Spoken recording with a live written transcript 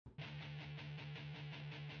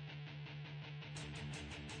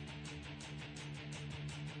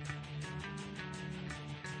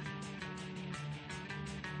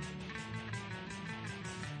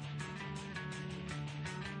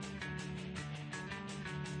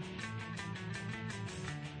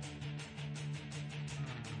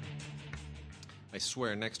I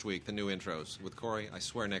swear next week the new intros with Corey. I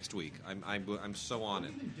swear next week. I'm so on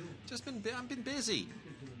it. I've been busy.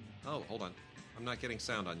 Oh, hold on. I'm not getting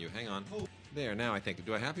sound on you. Hang on. There. Now I think.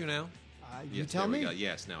 Do I have you now? You tell me.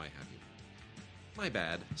 Yes. Now I have you. My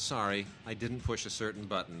bad. Sorry. I didn't push a certain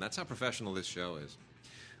button. That's how professional this show is.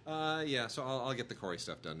 Yeah, so I'll get the Corey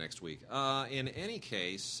stuff done next week. In any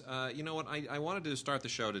case, you know what? I wanted to start the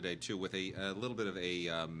show today, too, with a little bit of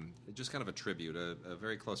just kind of a tribute. A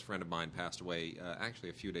very close friend of mine passed away, actually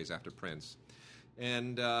a few days after Prince.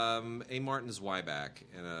 And A. Martin Zweiback,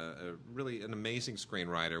 and really an amazing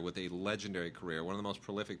screenwriter with a legendary career, one of the most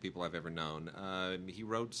prolific people I've ever known. He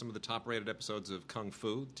wrote some of the top-rated episodes of Kung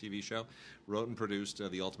Fu, the TV show, wrote and produced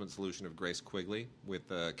The Ultimate Solution of Grace Quigley with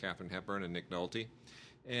Katharine Hepburn and Nick Nolte.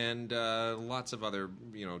 And lots of other,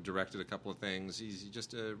 directed a couple of things. He's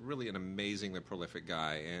just really an amazingly prolific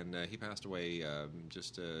guy, and he passed away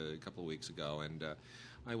just a couple of weeks ago, and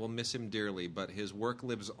I will miss him dearly, but his work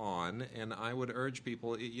lives on, and I would urge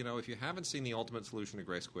people, if you haven't seen The Ultimate Solution of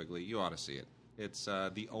Grace Quigley, you ought to see it. It's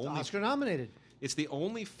the only... Oscar-nominated. It's the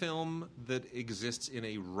only film that exists in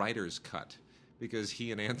a writer's cut, because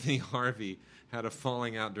he and Anthony Harvey had a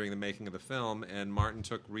falling out during the making of the film, and Martin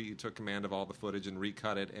took command of all the footage and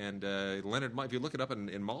recut it. And Leonard, if you look it up in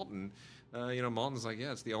Maltin, Maltin's like,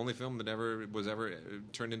 yeah, it's the only film that was ever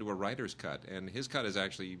turned into a writer's cut, and his cut is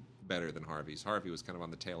actually better than Harvey's. Harvey was kind of on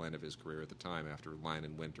the tail end of his career at the time after Lion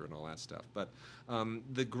in Winter and all that stuff. But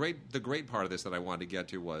the great part of this that I wanted to get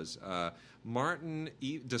to was Martin,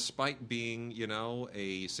 despite being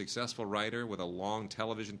a successful writer with a long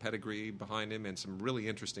television pedigree behind him and some really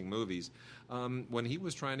interesting movies, when he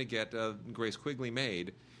was trying to get Grace Quigley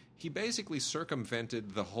made, he basically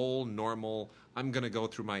circumvented the whole normal, I'm going to go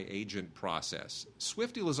through my agent process.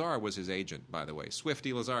 Swifty Lazar was his agent, by the way.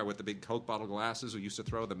 Swifty Lazar with the big Coke bottle glasses who used to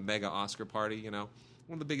throw the mega Oscar party, one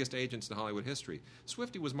of the biggest agents in Hollywood history.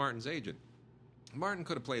 Swifty was Martin's agent. Martin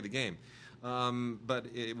could have played the game.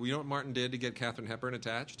 But you know what Martin did to get Katharine Hepburn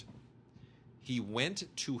attached? He went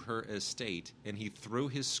to her estate and he threw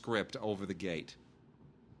his script over the gate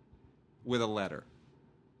with a letter.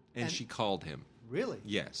 And she called him. Really?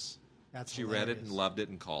 Yes. She hilarious. read it and loved it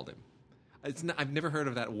and called him. I've never heard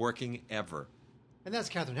of that working ever. And that's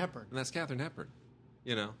Katharine Hepburn.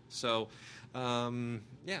 So,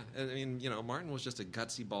 yeah. I mean, Martin was just a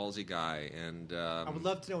gutsy, ballsy guy, and I would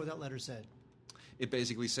love to know what that letter said. It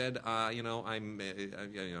basically said,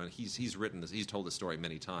 he's written this, he's told this story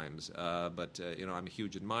many times, but I'm a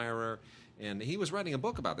huge admirer, and he was writing a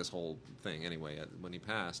book about this whole thing anyway when he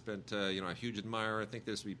passed. But I'm a huge admirer. I think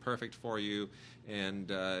this would be perfect for you, and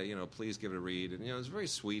please give it a read. And it was a very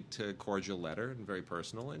sweet, cordial letter and very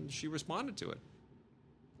personal, and she responded to it.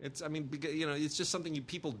 It's just something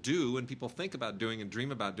people do and people think about doing and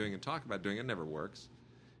dream about doing and talk about doing. It never works.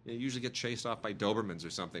 You usually get chased off by Dobermans or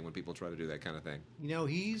something when people try to do that kind of thing.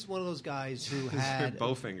 He's one of those guys who had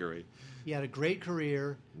bowfingery. He had a great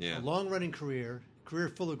career, a long-running career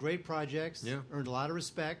full of great projects, earned a lot of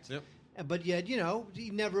respect. Yep. But yet, he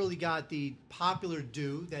never really got the popular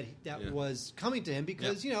due that was coming to him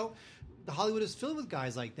because, the Hollywood is filled with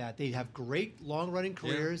guys like that. They have great long-running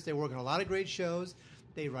careers. They work on a lot of great shows.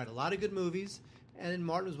 They write a lot of good movies. And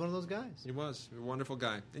Martin was one of those guys. He was a wonderful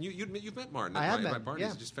guy, and you've met Martin. I have met him.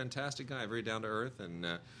 He's just a fantastic guy, very down to earth, and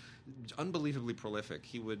unbelievably prolific.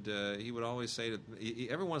 He would always say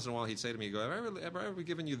every once in a while he'd say to me, "Go, have I ever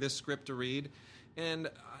given you this script to read?" And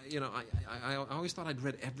I always thought I'd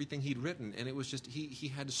read everything he'd written, and it was just he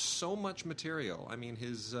had so much material. I mean,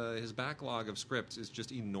 his backlog of scripts is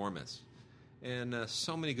just enormous. And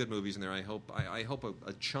so many good movies in there. I hope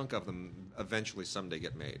a chunk of them eventually someday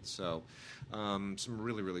get made. So some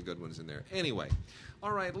really, really good ones in there. Anyway,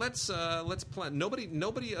 all right. Let's plan.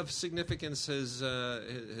 Nobody of significance has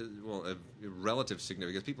relative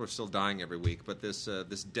significance. People are still dying every week, but this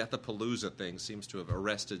Deathapalooza thing seems to have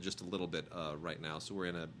arrested just a little bit right now. So we're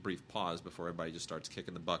in a brief pause before everybody just starts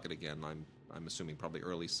kicking the bucket again. I'm assuming probably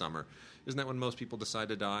early summer. Isn't that when most people decide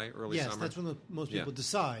to die? Early summer. Yes, that's when most people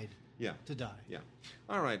decide. To die. Yeah.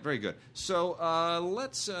 All right. Very good. So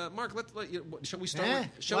let's, Mark. Shall we start?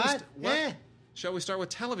 Shall we start with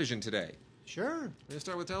television today? Sure. Let's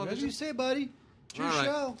start with television. Whatever you say, buddy. It's your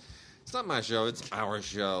show. It's not my show; it's our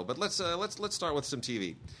show. But let's start with some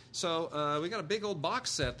TV. So we got a big old box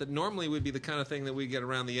set that normally would be the kind of thing that we get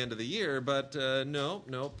around the end of the year, but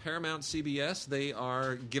no. Paramount CBS, they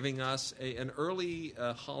are giving us an early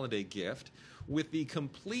holiday gift with the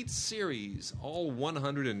complete series, all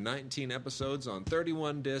 119 episodes on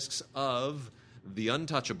 31 discs of The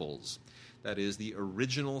Untouchables. That is the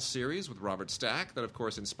original series with Robert Stack that, of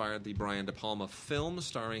course, inspired the Brian De Palma film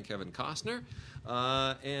starring Kevin Costner.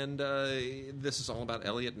 And this is all about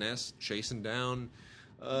Elliot Ness chasing down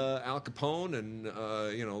Al Capone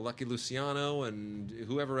and, Lucky Luciano and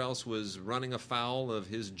whoever else was running afoul of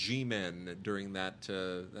his G-men during that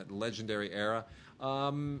legendary era.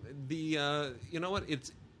 You know what?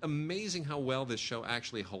 It's amazing how well this show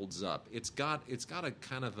actually holds up. It's got a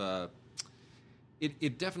kind of a...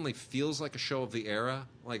 It definitely feels like a show of the era,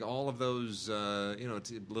 like all of those,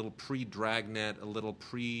 it's a little pre-Dragnet, a little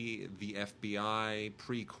pre-the FBI,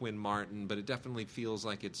 pre-Quinn Martin, but it definitely feels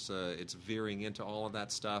like it's veering into all of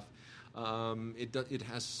that stuff. It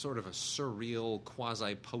has sort of a surreal,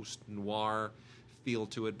 quasi-post-noir feel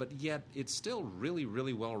to it, but yet it's still really,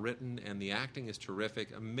 really well written, and the acting is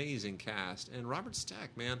terrific, amazing cast, and Robert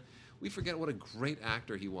Stack, man. We forget what a great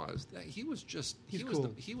actor he was. He was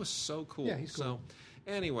he was so cool. Yeah, he's cool. So,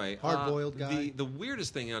 anyway, hard-boiled guy. The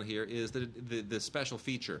weirdest thing on here is the special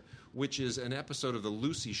feature, which is an episode of the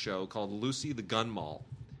Lucy show called Lucy the Gun Mall.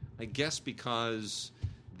 I guess because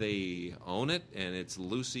they own it and it's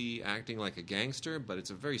Lucy acting like a gangster, but it's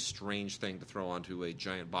a very strange thing to throw onto a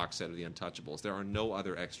giant box set of The Untouchables. There are no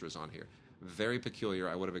other extras on here. Very peculiar.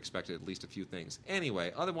 I would have expected at least a few things.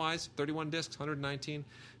 Anyway, otherwise, 31 discs, 119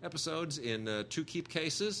 episodes in 2 keep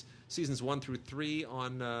cases. Seasons 1 through 3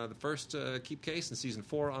 on the first keep case, and Season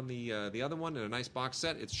 4 on the other one, in a nice box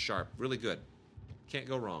set. It's sharp. Really good. Can't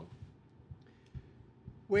go wrong.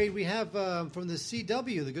 Wade, we have from the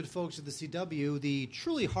CW, the good folks at the CW, the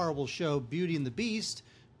truly horrible show Beauty and the Beast,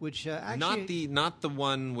 which actually... Not the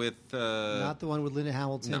one with... not the one with Linda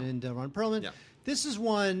Hamilton and Ron Perlman. Yeah. This is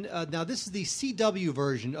one. Now, this is the CW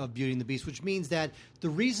version of Beauty and the Beast, which means that the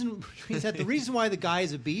reason why the guy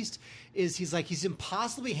is a beast is he's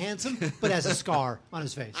impossibly handsome, but has a scar on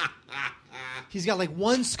his face. He's got like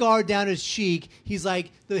one scar down his cheek. He's like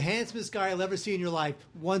the handsomest guy you'll ever see in your life.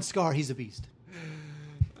 One scar, he's a beast.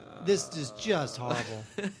 This is just horrible.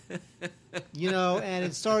 And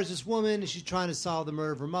it stars this woman, and she's trying to solve the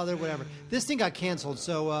murder of her mother, whatever. This thing got canceled,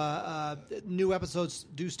 so new episodes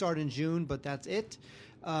do start in June, but that's it.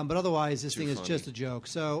 But otherwise, this thing is just a joke.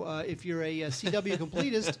 So if you're a CW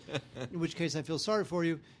completist, in which case I feel sorry for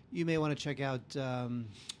you, you may want to check out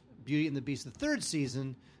Beauty and the Beast, the 3rd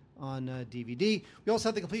season, on DVD. We also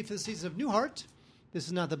have the complete 5th season of Newhart. This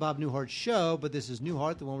is not the Bob Newhart show, but this is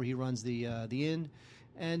Newhart, the one where he runs the inn.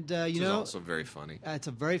 And it's also very funny. It's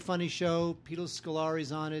a very funny show. Peter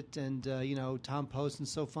Scolari's on it, and Tom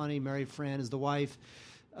Poston's so funny. Mary Fran is the wife.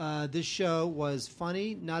 This show was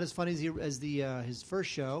funny, not as funny as his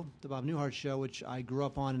first show, the Bob Newhart show, which I grew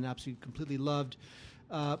up on and absolutely completely loved.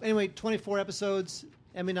 Anyway, 24 episodes,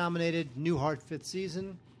 Emmy nominated, Newhart 5th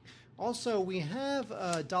season. Also, we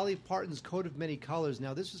have Dolly Parton's Coat of Many Colors.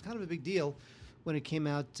 Now, this was kind of a big deal when it came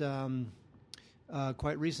out.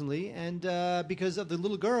 Quite recently, and because of the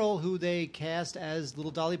little girl who they cast as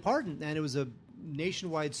little Dolly Parton, and it was a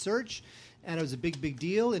nationwide search, and it was a big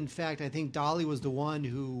deal. In fact, I think Dolly was the one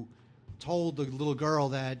who told the little girl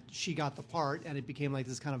that she got the part, and it became like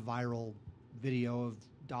this kind of viral video of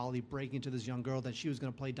Dolly breaking into this young girl that she was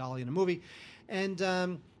going to play Dolly in a movie. And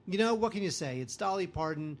what can you say? It's Dolly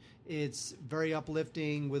Parton. It's very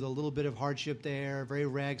uplifting with a little bit of hardship there, very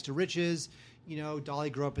rags to riches. Dolly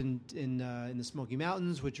grew up in the Smoky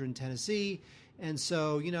Mountains, which are in Tennessee. And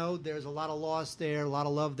so, there's a lot of loss there, a lot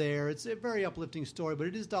of love there. It's a very uplifting story, but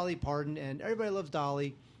it is Dolly Parton, and everybody loves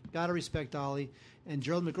Dolly. Got to respect Dolly. And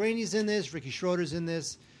Gerald McRaney's in this. Ricky Schroeder's in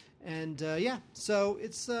this. And, so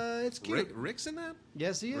it's cute. Rick's in that?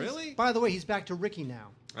 Yes, he is. Really? By the way, he's back to Ricky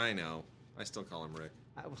now. I know. I still call him Rick.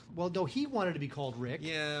 Well, no, he wanted to be called Rick.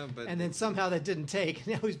 Yeah, but... And then somehow that didn't take.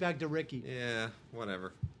 Now he's back to Ricky. Yeah,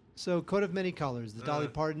 whatever. So, Coat of Many Colors, the Dolly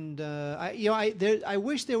Parton. I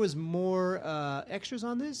wish there was more extras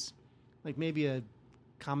on this, like maybe a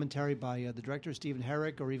commentary by the director, Stephen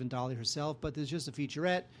Herrick, or even Dolly herself. But there's just a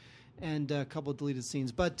featurette and a couple of deleted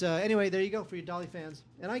scenes. But anyway, there you go for your Dolly fans.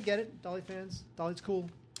 And I get it, Dolly fans. Dolly's cool.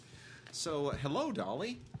 So, hello,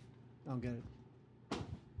 Dolly. I don't get it.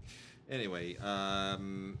 Anyway, I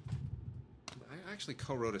actually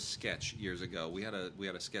co-wrote a sketch years ago. We had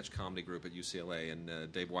a sketch comedy group at UCLA,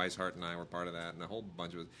 and Dave Weishart and I were part of that, and a whole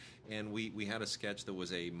bunch of it. And we had a sketch that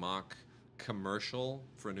was a mock commercial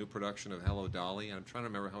for a new production of Hello, Dolly. And I'm trying to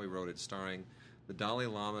remember how he wrote it, starring the Dalai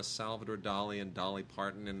Lama, Salvador Dali, and Dolly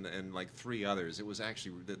Parton, and like 3 others. It was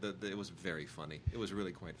actually it was very funny. It was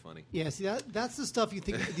really quite funny. Yeah, see that's the stuff you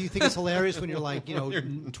think is hilarious when you're like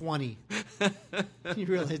 20. You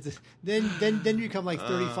realize this. Then you become like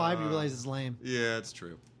 35. You realize it's lame. Yeah, it's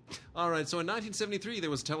true. All right, so in 1973, there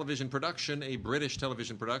was television production, a British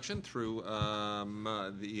television production through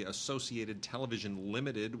the Associated Television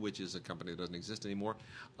Limited, which is a company that doesn't exist anymore,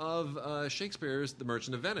 of Shakespeare's The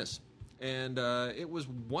Merchant of Venice. And it was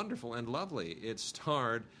wonderful and lovely. It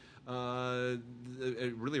starred a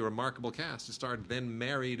really remarkable cast. It starred then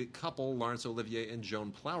married couple Laurence Olivier and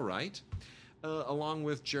Joan Plowright, along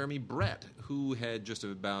with Jeremy Brett, who had just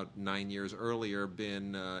about 9 years earlier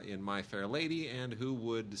been in My Fair Lady and who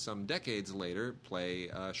would some decades later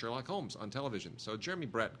play Sherlock Holmes on television. So Jeremy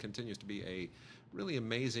Brett continues to be a really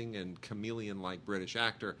amazing and chameleon-like British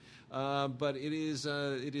actor. But it is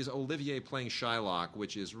Olivier playing Shylock,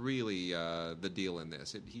 which is really the deal in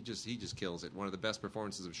this. He just kills it. One of the best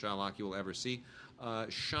performances of Shylock you will ever see.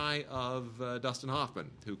 Shy of Dustin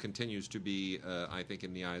Hoffman, who continues to be, I think,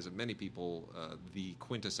 in the eyes of many people, the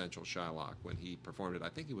quintessential Shylock. When he performed it, I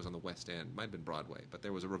think he was on the West End, might have been Broadway, but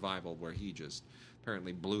there was a revival where he just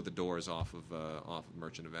apparently blew the doors off of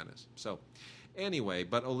Merchant of Venice. So, anyway,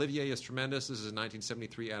 but Olivier is tremendous. This is a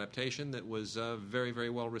 1973 adaptation that was very,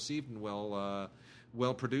 very well received and well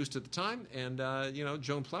produced at the time. And,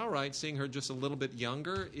 Joan Plowright, seeing her just a little bit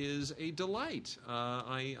younger is a delight.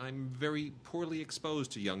 I'm very poorly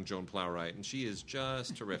exposed to young Joan Plowright, and she is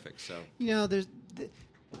just terrific. So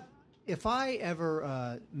if I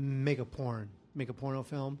ever make a porno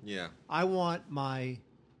film, yeah, I want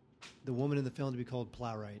the woman in the film to be called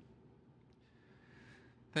Plowright.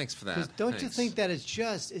 Thanks for that. Don't you think that it's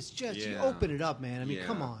just you open it up, man? I mean,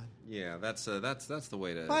 come on. Yeah, that's the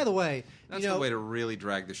way to. By the way, that's the way to really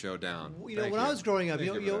drag the show down. When I was growing up,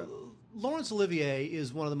 Laurence Olivier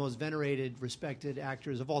is one of the most venerated, respected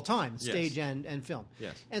actors of all time, stage and film.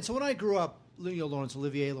 Yes. And so when I grew up, Laurence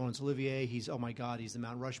Olivier, he's, oh my God, he's the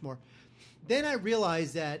Mount Rushmore. Then I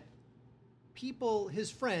realized that people, his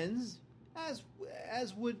friends,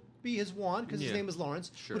 as would be his wont, because his name is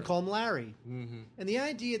Lawrence, would call him Larry. Mm-hmm. And the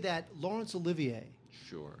idea that Laurence Olivier,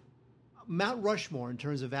 Mount Rushmore in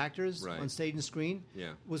terms of actors on stage and screen,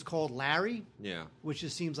 was called Larry, which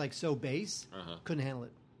just seems like so base. Couldn't handle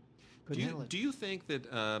it. Do you think that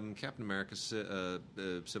Captain America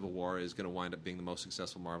Civil War is going to wind up being the most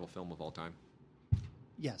successful Marvel film of all time?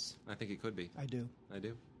 Yes. I think it could be. I do.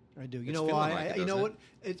 You It's know why? like it, you know what?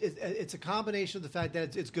 It's a combination of the fact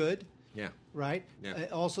that it's good. Yeah. Right? Yeah.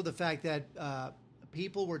 Also the fact that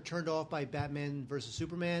people were turned off by Batman versus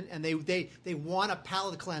Superman, and they want a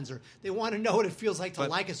palate cleanser. They want to know what it feels like to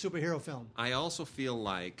like a superhero film. I also feel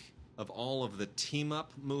like of all of the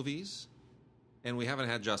team-up movies, and we haven't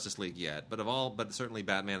had Justice League yet, but certainly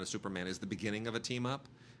Batman and Superman is the beginning of a team-up,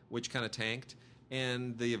 which kind of tanked.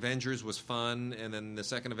 And the Avengers was fun, and then the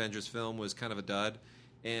second Avengers film was kind of a dud.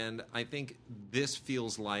 And I think this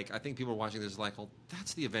feels like, I think people are watching this like, well,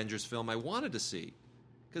 that's the Avengers film I wanted to see.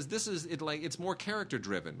 Because this is, it's more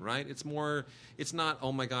character-driven, right? It's not,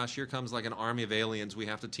 oh my gosh, here comes like an army of aliens, we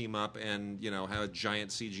have to team up and, have a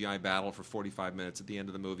giant CGI battle for 45 minutes at the end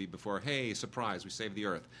of the movie before, hey, surprise, we saved the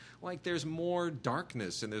Earth. Like, there's more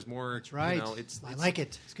darkness and there's more, that's right. I like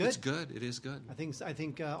it. It's good. It's good. It is good. I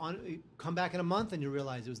think come back in a month and you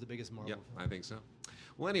realize it was the biggest Marvel film. I think so.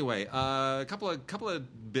 Well, anyway, a couple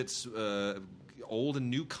of bits, old and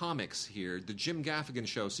new comics here. The Jim Gaffigan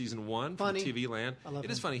Show, Season 1 from TV Land. I love him.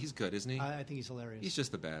 It is funny. He's good, isn't he? I think he's hilarious. He's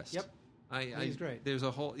just the best. Yep. He's great. There's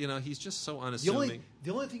a whole, he's just so unassuming.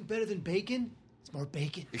 The only thing better than bacon, it's more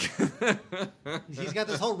bacon. He's got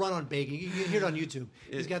this whole run on bacon. You can hear it on YouTube.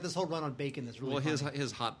 He's got this whole run on bacon that's really funny.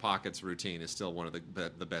 His Hot Pockets routine is still one of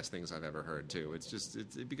the best things I've ever heard, too. It's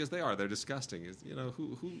because they're disgusting.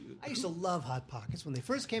 Who I used to love Hot Pockets. When they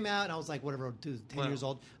first came out, and I was like, 10 years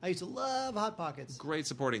old, I used to love Hot Pockets. Great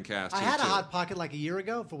supporting cast. I had a Hot Pocket like a year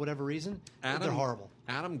ago, for whatever reason. They're horrible.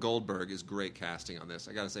 Adam Goldberg is great casting on this.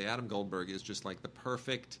 I got to say, Adam Goldberg is just like the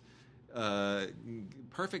perfect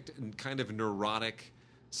and kind of neurotic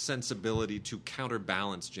sensibility to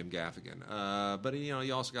counterbalance Jim Gaffigan. But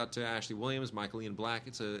you also got Ashley Williams, Michael Ian Black.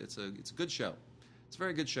 It's a good show. It's a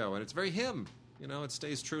very good show, and it's very him. It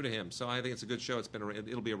stays true to him. So I think it's a good show.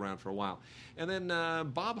 It'll be around for a while. And then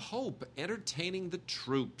Bob Hope, Entertaining the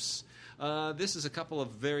Troops. This is a couple of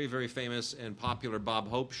very, very famous and popular Bob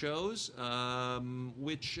Hope shows,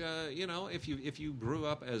 which, if you grew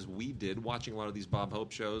up as we did, watching a lot of these Bob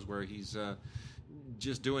Hope shows where he's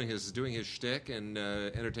just doing his shtick and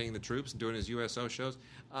entertaining the troops and doing his USO shows.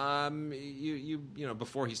 You know,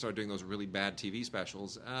 before he started doing those really bad TV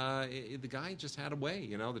specials, the guy just had a way.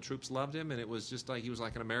 You know, the troops loved him, and it was just like he was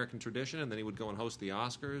like an American tradition. And then he would go and host the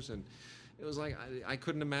Oscars, and it was like I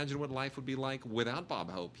couldn't imagine what life would be like without Bob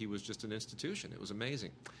Hope. He was just an institution. It was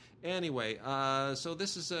amazing. Anyway, so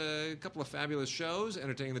this is a couple of fabulous shows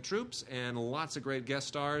entertaining the troops and lots of great guest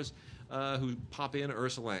stars. Who pop in,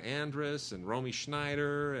 Ursula Andress and Romy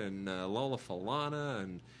Schneider and Lola Falana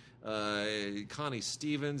and Connie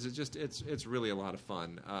Stevens. It's really a lot of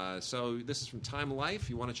fun. So this is from Time Life.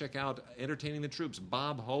 You want to check out Entertaining the Troops,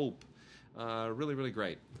 Bob Hope. Really, really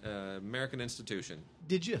great. American institution.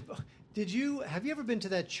 Have you ever been to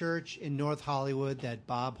that church in North Hollywood that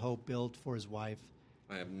Bob Hope built for his wife?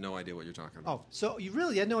 I have no idea what you're talking about. Oh, so you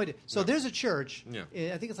really had no idea. So No. there's a church. Yeah.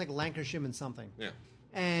 I think it's like Lancashire and something. Yeah.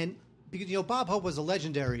 And because Bob Hope was a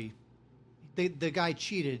legendary, the guy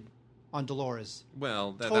cheated on Dolores.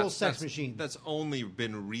 Well, Total sex machine. That's only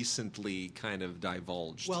been recently kind of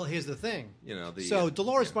divulged. Well, here's the thing. You know, so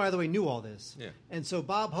Dolores, yeah. by the way, knew all this. Yeah. And so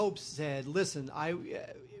Bob Hope said, "Listen,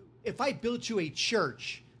 if I built you a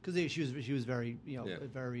church, because she was very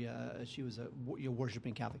she was a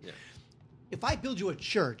worshiping Catholic. Yeah. If I build you a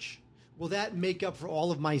church, will that make up for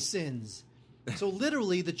all of my sins?" So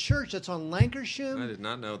literally, the church that's on Lancashire. I did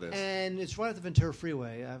not know this. And it's right at the Ventura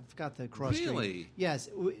Freeway. I've got the cross street. Really? Yes.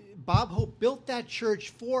 Bob Hope built that church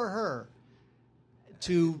for her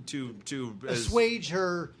to assuage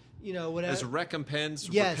her, whatever. As recompense,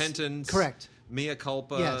 Yes, repentance, correct. Mea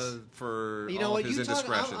culpa Yes. for You know all what? of his You talk.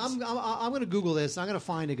 indiscretions. I'm going to Google this. I'm going to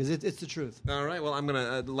find it because it's the truth. All right. Well, I'm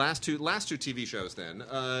gonna last two TV shows then.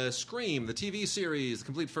 Scream, the TV series, the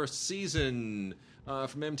complete first season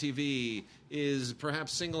from MTV, is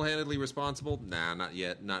perhaps single-handedly responsible. Nah, not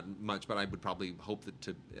yet, not much. But I would probably hope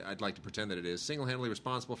I'd like to pretend that it is single-handedly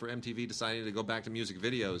responsible for MTV deciding to go back to music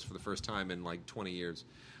videos for the first time in like 20 years.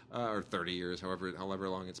 Or 30 years, however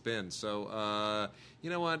long it's been. So, you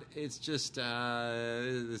know what? It's just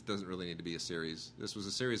this doesn't really need to be a series. This was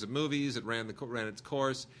a series of movies. It ran its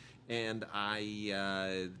course, and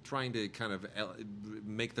I trying to kind of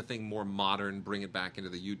make the thing more modern, bring it back into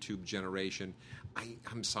the YouTube generation.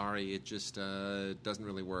 I'm sorry, it just doesn't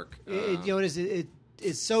really work.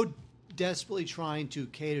 It's so desperately trying to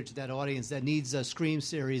cater to that audience that needs a Scream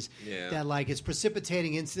series that like its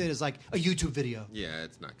precipitating incident is like a YouTube video. Yeah,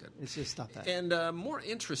 it's not good. It's just not that. And more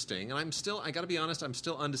interesting, and I got to be honest, I'm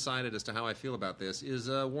still undecided as to how I feel about this, is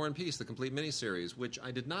War and Peace, the complete miniseries, which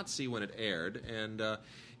I did not see when it aired. And,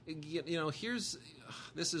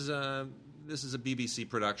 this is a BBC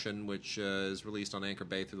production, which is released on Anchor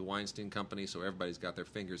Bay through the Weinstein Company, so everybody's got their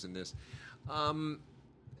fingers in this.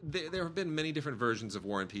 There have been many different versions of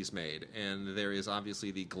War and Peace made, and there is obviously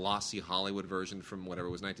the glossy Hollywood version from whatever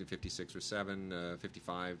it was, 1956 or 7,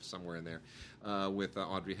 55, somewhere in there, with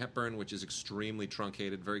Audrey Hepburn, which is extremely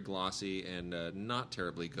truncated, very glossy, and not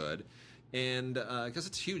terribly good. And because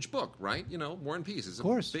it's a huge book, right? War and Peace is a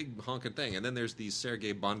big honking thing. And then there's the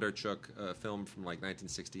Sergei Bondarchuk film from like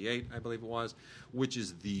 1968, I believe it was, which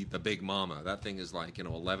is the Big Mama. That thing is like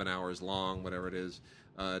 11 hours long, whatever it is.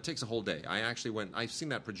 It takes a whole day. I've seen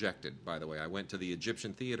that projected, by the way. I went to the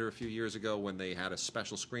Egyptian Theater a few years ago when they had a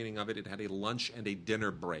special screening of it. It had a lunch and a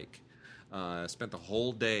dinner break. Spent the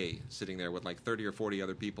whole day sitting there with like 30 or 40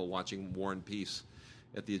 other people watching War and Peace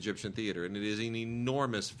at the Egyptian Theater. And it is an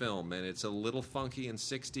enormous film, and it's a little funky in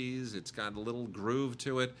 60s. It's got a little groove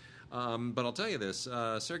to it. But I'll tell you this,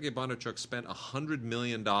 Sergei Bondarchuk spent $100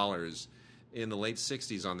 million in the late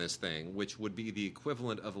 60s on this thing, which would be the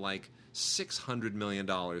equivalent of like $600 million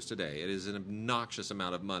today. It is an obnoxious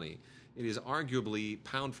amount of money. It is arguably,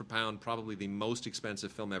 pound for pound, probably the most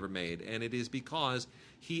expensive film ever made, and it is because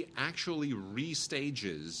he actually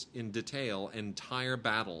restages in detail entire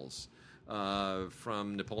battles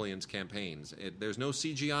from Napoleon's campaigns. There's no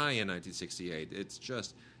CGI in 1968. It's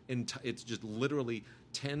just literally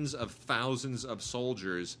tens of thousands of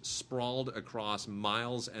soldiers sprawled across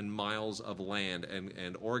miles and miles of land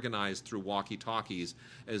and organized through walkie-talkies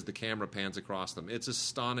as the camera pans across them. It's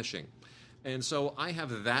astonishing. And so I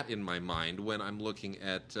have that in my mind when I'm looking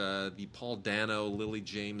at the Paul Dano, Lily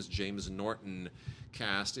James, James Norton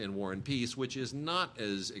cast in War and Peace, which is not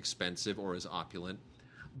as expensive or as opulent,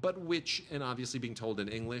 but which, and obviously being told in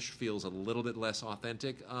English, feels a little bit less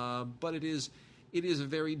authentic, but it is a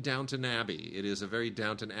very Downton Abbey. It is a very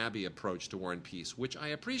Downton Abbey approach to War and Peace, which I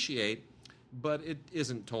appreciate, but it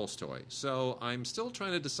isn't Tolstoy. So I'm still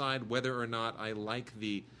trying to decide whether or not I like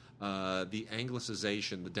the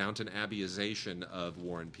Anglicization, the Downton Abbeyization of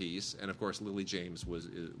War and Peace, and of course Lily James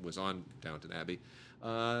was on Downton Abbey.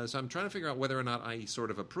 So I'm trying to figure out whether or not I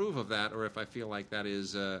sort of approve of that, or if I feel like that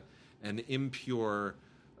is an impure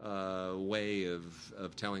way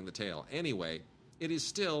of telling the tale. Anyway, it is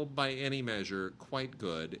still, by any measure, quite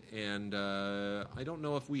good, and I don't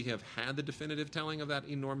know if we have had the definitive telling of that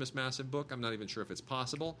enormous, massive book. I'm not even sure if it's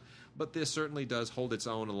possible, but this certainly does hold its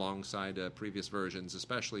own alongside previous versions,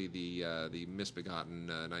 especially the misbegotten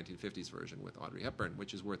 1950s version with Audrey Hepburn,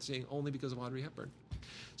 which is worth seeing only because of Audrey Hepburn.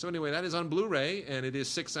 So anyway, that is on Blu-ray, and it is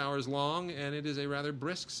 6 hours long, and it is a rather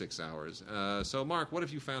brisk 6 hours. So, Mark, what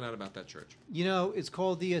have you found out about that church? It's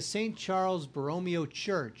called the St. Charles Borromeo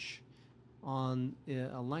Church on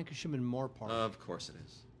Lancashire and Moor Park. Of course it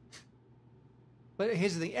is. But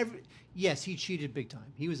here's the thing. Yes, he cheated big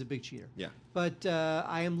time. He was a big cheater. Yeah. But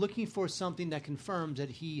I am looking for something that confirms that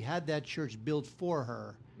he had that church built for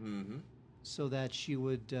her so that she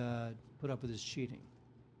would put up with his cheating.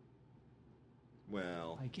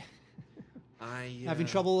 Well, having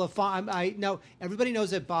trouble. No, everybody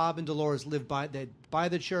knows that Bob and Dolores lived by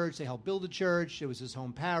the church. They helped build the church. It was his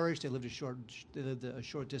home parish. They lived a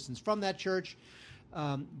short distance from that church.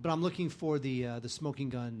 But I'm looking for the Smoking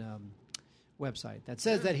Gun website that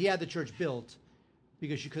says that he had the church built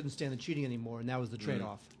because she couldn't stand the cheating anymore, and that was the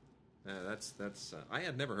trade-off. That's. I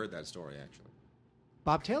had never heard that story actually.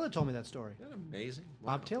 Bob Taylor told me that story. Isn't that amazing?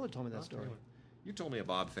 Wow. Bob Taylor told me that story. Taylor. You told me a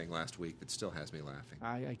Bob thing last week that still has me laughing.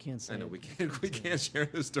 I can't say. I know we can't share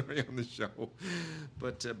the story on the show,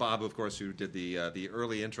 but Bob, of course, who did the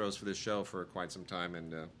early intros for this show for quite some time,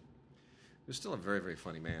 and was still a very, very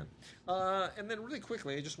funny man. And then really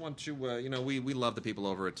quickly, I just want to we love the people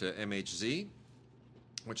over at MHZ,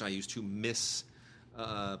 which I used to mispronounce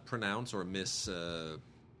or mislabel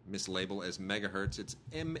as megahertz. It's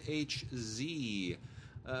MHZ.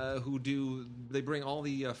 They bring all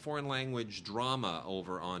the foreign language drama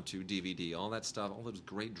over onto DVD, all that stuff, all those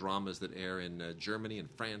great dramas that air in Germany and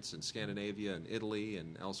France and Scandinavia and Italy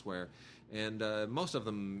and elsewhere, and most of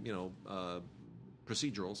them,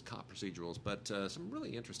 procedurals, cop procedurals, but some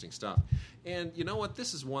really interesting stuff. And you know what?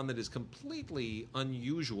 This is one that is completely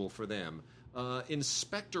unusual for them.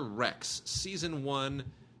 Inspector Rex, Season 1,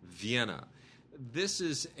 Vienna. This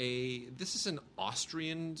is an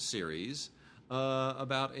Austrian series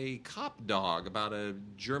about a cop dog, about a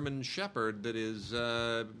German shepherd that is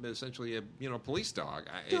essentially a police dog.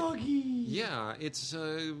 Doggy. It's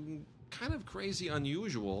kind of crazy,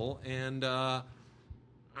 unusual, and I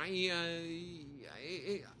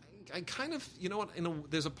kind of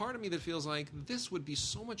there's a part of me that feels like this would be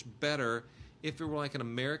so much better if it were like an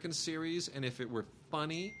American series, and if it were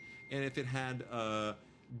funny, and if it had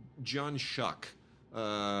John Schuck.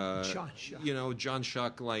 John Schuck. John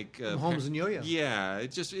Schuck, like from Holmes and Yo-Yo. Yeah,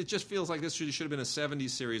 it just feels like this should have been a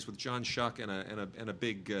 '70s series with John Schuck and a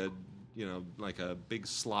big, like a big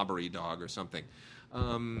slobbery dog or something.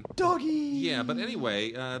 Doggy. Yeah, but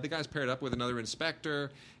anyway, the guy's paired up with another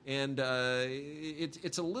inspector, and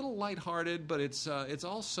it's a little lighthearted, but it's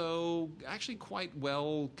also actually quite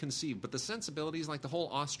well conceived. But the sensibilities, like the whole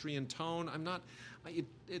Austrian tone, I'm not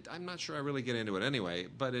sure I really get into it anyway.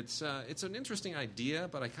 But it's an interesting idea,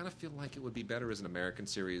 but I kind of feel like it would be better as an American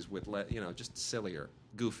series with just sillier,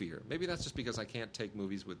 goofier. Maybe that's just because I can't take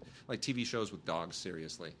movies with TV shows with dogs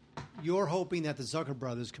seriously. You're hoping that the Zucker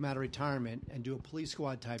brothers come out of retirement and do a Police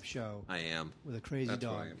Squad type show. I am. With a crazy That's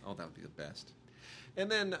dog. What I am. Oh, that would be the best. And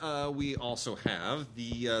then we also have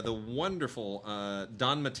the wonderful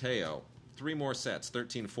Don Matteo. 3 more sets,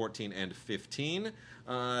 13, 14, and 15.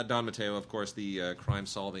 Don Matteo, of course, the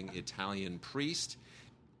crime-solving Italian priest.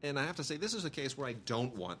 And I have to say, this is a case where I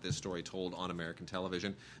don't want this story told on American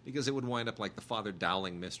television because it would wind up like the Father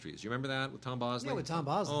Dowling Mysteries. You remember that with Tom Bosley? Yeah, with Tom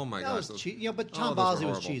Bosley. Oh, my gosh. But Tom Bosley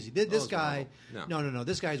was cheesy. This guy... No.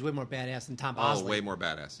 This guy's way more badass than Tom Bosley. Oh, way more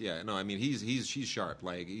badass. Yeah, no, I mean, he's sharp.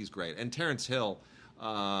 Like, he's great. And Terrence Hill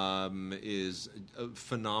is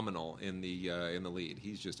phenomenal in the lead.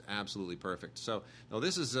 He's just absolutely perfect. So, no,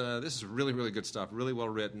 this is really, really good stuff. Really well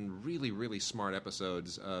written. Really, really smart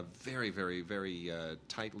episodes. Very, very, very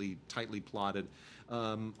tightly plotted.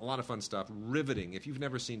 A lot of fun stuff. Riveting. If you've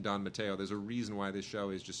never seen Don Matteo, there's a reason why this show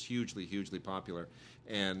is just hugely, hugely popular,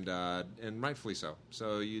 and rightfully so.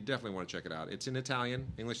 So you definitely want to check it out. It's in Italian,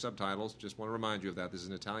 English subtitles. Just want to remind you of that. This is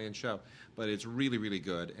an Italian show, but it's really, really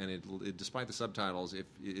good. And it despite the subtitles,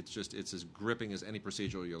 it's as gripping as any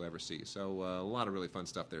procedural you'll ever see. So a lot of really fun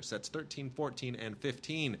stuff there. Sets 13, 14, and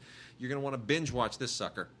 15. You're going to want to binge watch this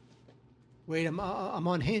sucker. Wait, I'm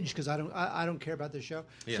on Hinge because I don't care about this show.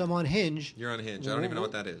 Yeah. So I'm on Hinge. You're on Hinge. I don't even know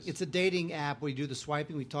what that is. It's a dating app where you do the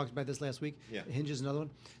swiping. We talked about this last week. Yeah. Hinge is another one.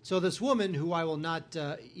 So this woman, who I will not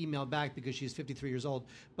email back because she's 53 years old,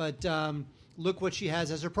 but look what she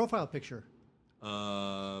has as her profile picture.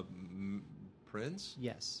 Prince?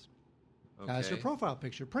 Yes. Okay. That's her profile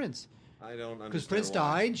picture, Prince. I don't understand. Because Prince why.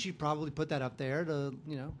 died, she probably put that up there to, All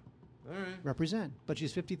right. represent. But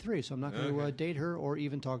she's 53, so I'm not going to date her or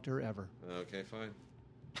even talk to her ever. Okay, fine.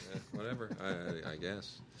 Yeah, whatever, I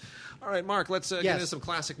guess. All right, Mark, let's get into some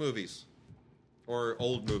classic movies. Or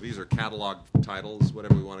old movies, or catalog titles,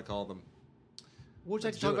 whatever we want to call them. What would you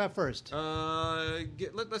like to talk about first?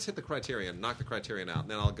 Let's hit the Criterion, knock the Criterion out, and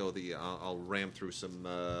then I'll ram through some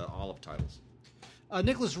Olive titles.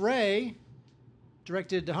 Nicholas Ray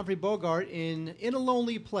directed Humphrey Bogart in A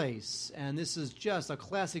Lonely Place, and this is just a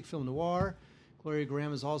classic film noir. Gloria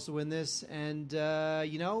Graham is also in this, and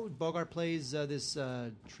Bogart plays this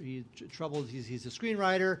troubled. He's a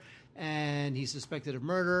screenwriter, and he's suspected of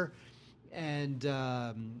murder. And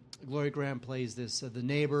Gloria Graham plays this the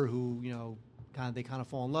neighbor who they kind of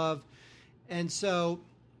fall in love, and so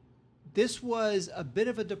this was a bit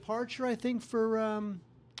of a departure, I think, for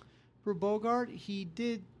Bogart. He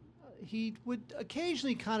would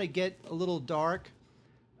occasionally kind of get a little dark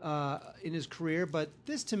in his career, but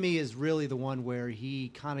this to me is really the one where he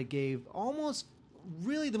kind of gave almost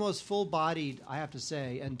really the most full-bodied, I have to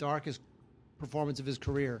say, and darkest performance of his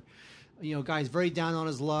career. Guy's very down on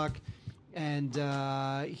his luck, and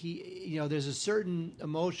there's a certain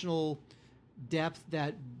emotional depth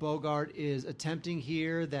that Bogart is attempting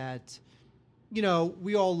here that,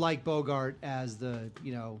 we all like Bogart as the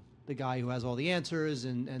guy who has all the answers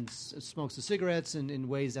and smokes the cigarettes in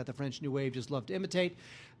ways that the French New Wave just love to imitate.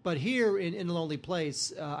 But here in A Lonely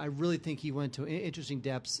Place, I really think he went to interesting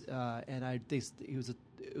depths, and I think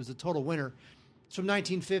it was a total winner. It's from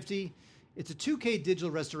 1950. It's a 2K digital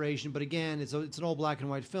restoration, but again, it's an old black and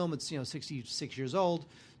white film. It's 66 years old,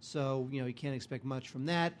 so you can't expect much from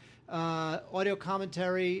that. Audio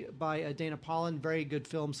commentary by Dana Pollan, very good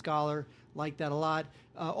film scholar. Like that a lot.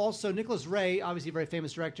 Also, Nicholas Ray, obviously a very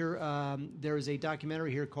famous director. There is a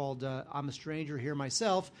documentary here called "I'm a Stranger Here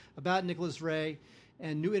Myself" about Nicholas Ray,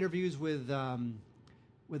 and new interviews with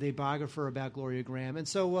a biographer about Gloria Graham. And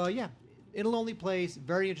so, In a Lonely Place,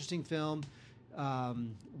 very interesting film.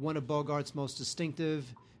 One of Bogart's most distinctive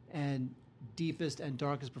and deepest and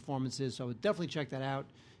darkest performances. So I would definitely check that out.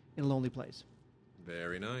 In a Lonely Place.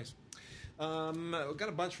 Very nice. We've got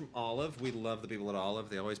a bunch from Olive. We love the people at Olive.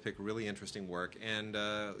 They always pick really interesting work. And,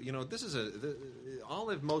 this is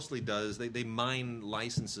Olive mostly does, they mine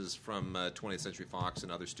licenses from 20th Century Fox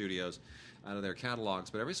and other studios out of their catalogs.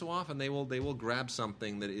 But every so often they will grab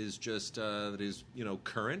something that is just,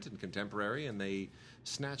 current and contemporary, and they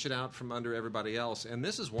snatch it out from under everybody else. And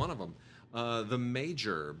this is one of them. The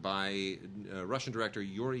Major by Russian director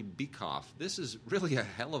Yuri Bykov. This is really a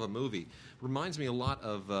hell of a movie. Reminds me a lot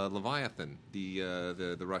of Leviathan,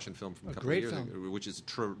 the Russian film from a couple of years ago, which is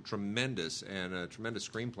tremendous and a tremendous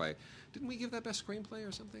screenplay. Didn't we give that best screenplay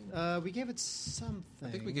or something? We gave it something. I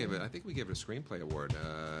think we gave it a screenplay award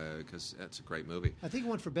because that's a great movie. I think it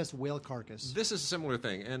went for best whale carcass. This is a similar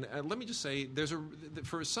thing, and let me just say,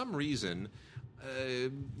 for some reason.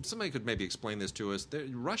 Somebody could maybe explain this to us.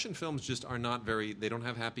 Russian films just are not very. They don't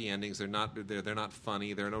have happy endings. They're not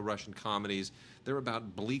funny. There are no Russian comedies. They're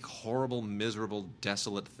about bleak, horrible, miserable,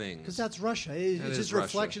 desolate things. Because that's Russia. It's just a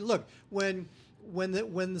reflection. Look, when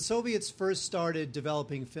the Soviets first started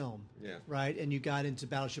developing film, right, and you got into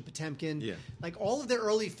Battleship Potemkin, like all of their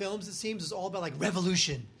early films, it seems, is all about like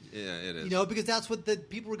revolution. Yeah, it is. Because that's what the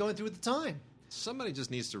people were going through at the time. Somebody just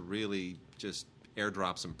needs to really just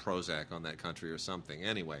airdrop some Prozac on that country or something.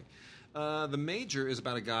 Anyway, The Major is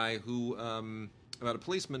about a guy about a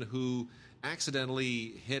policeman who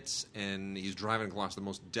accidentally hits, and he's driving across the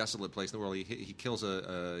most desolate place in the world. He kills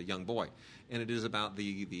a young boy, and it is about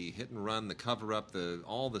the hit and run, the cover up,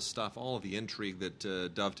 all the stuff, all of the intrigue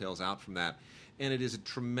that dovetails out from that. And it is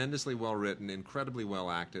tremendously well written, incredibly well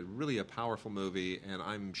acted, really a powerful movie, and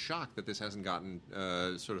I'm shocked that this hasn't gotten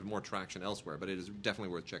sort of more traction elsewhere, but it is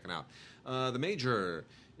definitely worth checking out. The Major,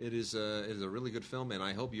 it is a really good film, and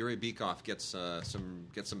I hope Yuri Bykov gets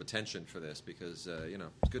some attention for this because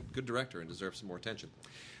good director and deserves some more attention.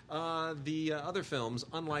 The other films,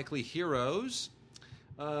 Unlikely Heroes,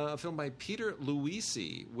 a film by Peter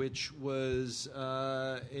Luisi, which was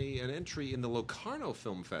an entry in the Locarno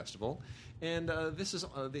Film Festival. And this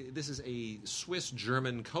is a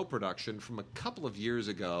Swiss-German co-production from a couple of years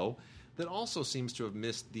ago that also seems to have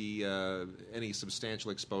missed any substantial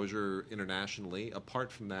exposure internationally,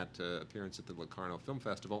 apart from that appearance at the Locarno Film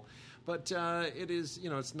Festival. But it is,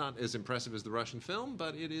 it's not as impressive as the Russian film,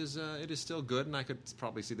 but it is still good, and I could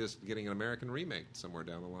probably see this getting an American remake somewhere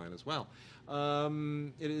down the line as well.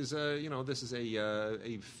 It is, this is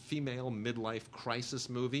a female midlife crisis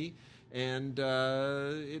movie, and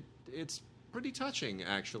it's pretty touching,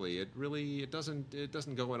 actually. It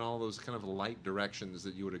doesn't go in all those kind of light directions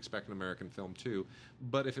that you would expect an American film to.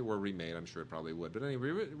 But if it were remade, I'm sure it probably would. But anyway,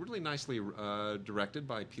 really nicely directed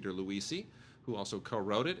by Peter Luisi, who also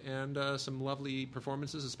co-wrote it, and some lovely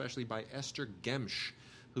performances, especially by Esther Gemsch,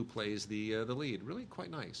 who plays the lead. Really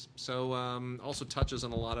quite nice. So also touches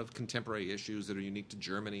on a lot of contemporary issues that are unique to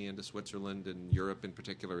Germany and to Switzerland and Europe in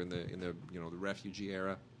particular in the the refugee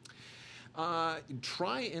era.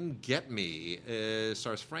 Try and Get Me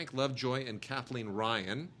stars Frank Lovejoy and Kathleen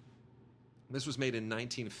Ryan. This was made in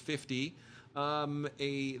 1950.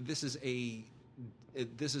 This is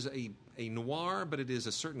a noir, but it is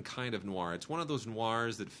a certain kind of noir. It's one of those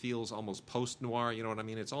noirs that feels almost post-noir. You know what I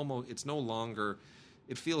mean? It's no longer.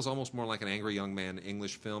 It feels almost more like an Angry Young Man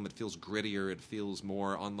English film. It feels grittier. It feels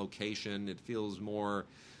more on location. It feels more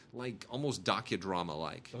like almost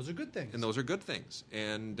docudrama-like. Those are good things. And those are good things.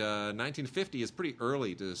 And 1950 is pretty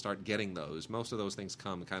early to start getting those. Most of those things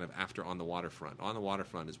come kind of after On the Waterfront. On the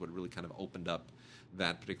Waterfront is what really kind of opened up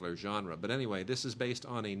that particular genre. But anyway, this is based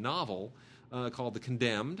on a novel called The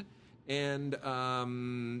Condemned. And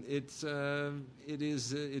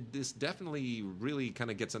this definitely really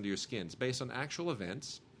kind of gets under your skin. It's based on actual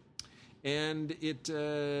events. And it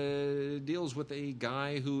deals with a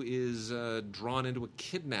guy who is drawn into a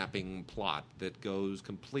kidnapping plot that goes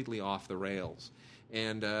completely off the rails.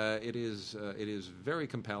 And it is very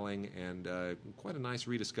compelling and quite a nice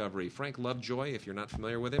rediscovery. Frank Lovejoy, if you're not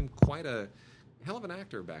familiar with him, quite a hell of an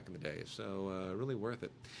actor back in the day, so really worth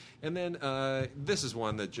it. And then this is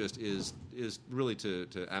one that just is really to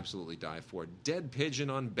absolutely die for. Dead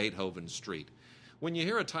Pigeon on Beethoven Street. When you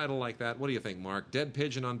hear a title like that, what do you think, Mark? Dead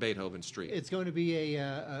Pigeon on Beethoven Street. It's going to be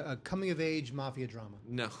a coming-of-age mafia drama.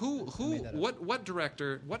 Now, what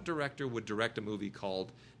director would direct a movie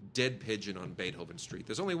called Dead Pigeon on Beethoven Street?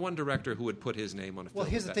 There's only one director who would put his name on a film. Well,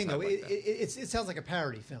 here's the thing, though. It sounds like a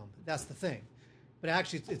parody film. That's the thing. But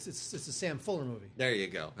actually, it's a Sam Fuller movie. There you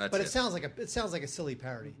go. But it sounds like a silly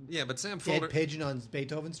parody. Yeah, but Sam Fuller. Dead Pigeon on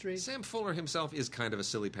Beethoven Street. Sam Fuller himself is kind of a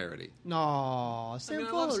silly parody. No, Sam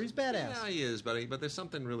Fuller, he's badass. Yeah, he is, buddy. But there's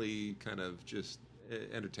something really kind of just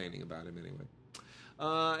entertaining about him, anyway.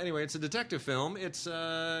 Anyway, it's a detective film. It's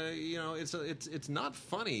it's not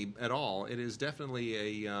funny at all. It is definitely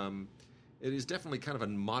kind of a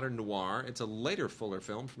modern noir. It's a later Fuller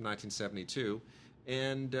film from 1972.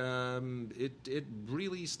 And it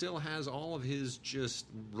really still has all of his just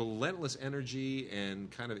relentless energy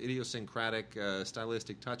and kind of idiosyncratic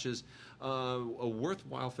stylistic touches. A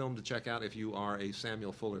worthwhile film to check out if you are a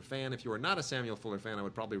Samuel Fuller fan. If you are not a Samuel Fuller fan, I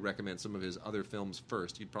would probably recommend some of his other films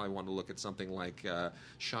first. You'd probably want to look at something like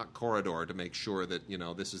Shock Corridor to make sure that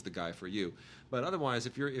this is the guy for you. But otherwise,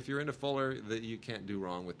 if you're into Fuller, you can't do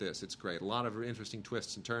wrong with this. It's great. A lot of interesting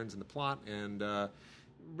twists and turns in the plot, and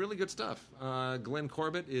really good stuff. Glenn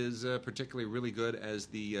Corbett is particularly really good as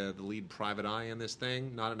the lead private eye in this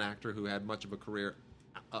thing. Not an actor who had much of a career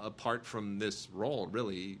apart from this role,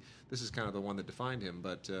 really. This is kind of the one that defined him.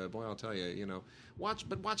 But boy, I'll tell you, watch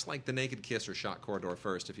like The Naked Kiss or Shock Corridor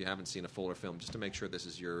first if you haven't seen a Fuller film, just to make sure this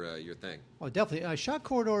is your thing. Oh, definitely. Shock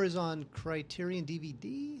Corridor is on Criterion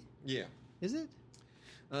DVD. Yeah. Is it?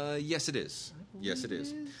 Yes, it is. Yes, it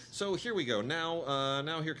is. So here we go.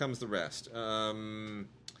 Now here comes the rest.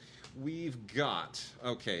 We've got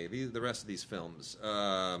the rest of these films.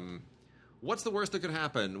 What's the worst that could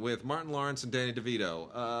happen with Martin Lawrence and Danny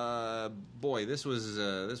DeVito? Boy, this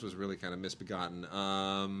was really kind of misbegotten.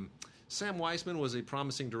 Sam Weisman was a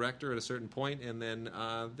promising director at a certain point, and then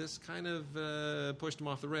this kind of pushed him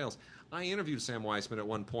off the rails. I interviewed Sam Weisman at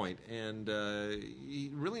one point, and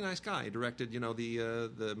really nice guy. He directed,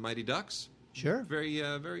 the Mighty Ducks. Sure. Very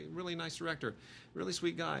really nice director. Really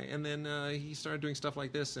sweet guy. And then he started doing stuff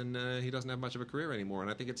like this, and he doesn't have much of a career anymore,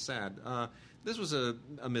 and I think it's sad. This was a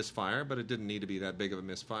misfire, but it didn't need to be that big of a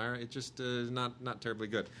misfire. It just is not terribly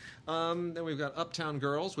good. Then we've got Uptown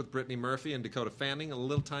Girls with Brittany Murphy and Dakota Fanning, a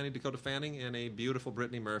little tiny Dakota Fanning, and a beautiful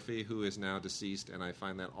Brittany Murphy who is now deceased, and I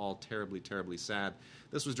find that all terribly, terribly sad.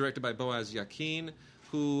 This was directed by Boaz Yakin,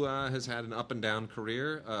 who has had an up-and-down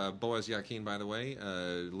career. Boaz Yakin, by the way,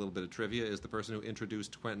 a little bit of trivia, is the person who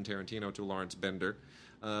introduced Quentin Tarantino to Lawrence Bender.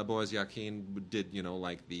 Boaz Yakin did,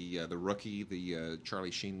 like the Rookie, the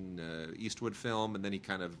Charlie Sheen Eastwood film, and then he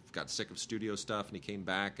kind of got sick of studio stuff, and he came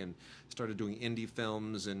back and started doing indie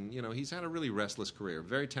films, and, he's had a really restless career.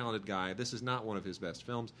 Very talented guy. This is not one of his best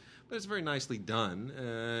films, but it's very nicely done.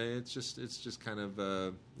 It's just kind of,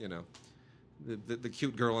 the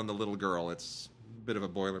cute girl and the little girl. It's bit of a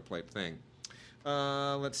boilerplate thing.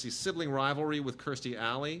 Let's see, Sibling Rivalry with Kirstie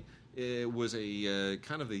Alley. It was a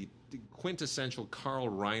kind of the quintessential Carl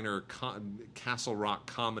Reiner Castle Rock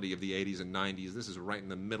comedy of the 80s and 90s. This is right in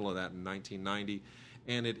the middle of that in 1990.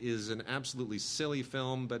 And it is an absolutely silly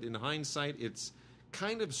film, but in hindsight, it's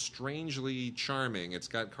kind of strangely charming. It's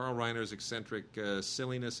got Carl Reiner's eccentric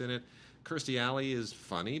silliness in it. Kirstie Alley is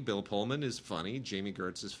funny. Bill Pullman is funny. Jamie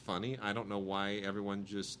Gertz is funny. I don't know why everyone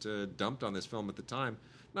just dumped on this film at the time.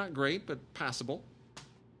 Not great, but passable.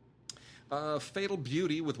 Fatal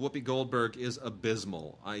Beauty with Whoopi Goldberg is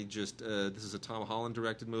abysmal. This is a Tom Holland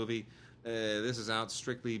directed movie. This is out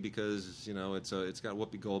strictly because it's got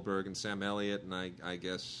Whoopi Goldberg and Sam Elliott, and I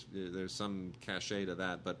guess there's some cachet to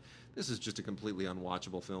that. But this is just a completely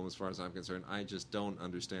unwatchable film as far as I'm concerned. I just don't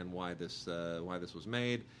understand why this was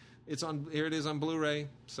made. Here it is on Blu-ray.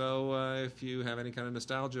 So if you have any kind of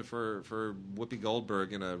nostalgia for Whoopi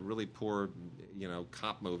Goldberg in a really poor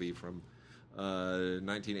cop movie from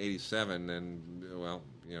 1987, and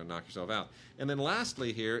knock yourself out. And then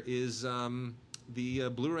lastly here is the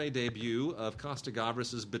Blu-ray debut of Costa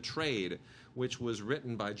Gavras' Betrayed, which was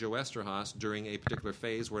written by Joe Esterhaas during a particular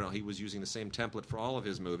phase where he was using the same template for all of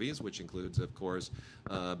his movies, which includes, of course,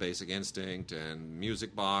 Basic Instinct and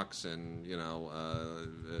Music Box and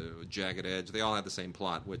Jagged Edge. They all have the same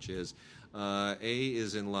plot, which is A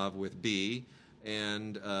is in love with B,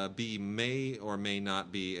 and B may or may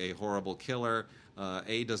not be a horrible killer.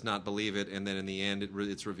 A does not believe it, and then in the end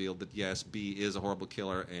it's revealed that yes, B is a horrible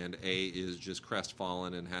killer, and A is just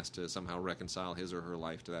crestfallen and has to somehow reconcile his or her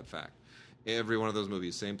life to that fact. Every one of those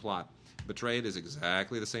movies, same plot. Betrayed is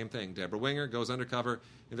exactly the same thing. Deborah Winger goes undercover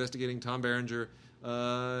investigating Tom Berenger,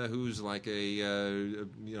 who's like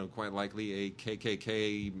quite likely a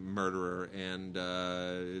KKK murderer, and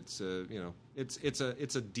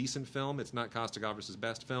it's a decent film. It's not Costa Gavras'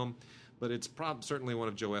 best film, but it's certainly one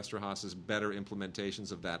of Joe Esterhaas' better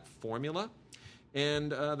implementations of that formula.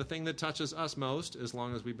 And the thing that touches us most, as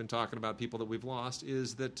long as we've been talking about people that we've lost,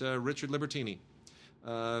 is that Richard Libertini,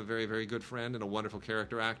 very, very good friend and a wonderful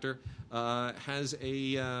character actor, has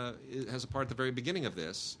a part at the very beginning of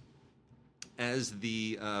this as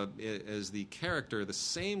the character, the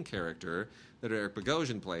same character that Eric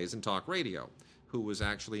Bogosian plays in Talk Radio, who was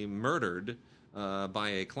actually murdered by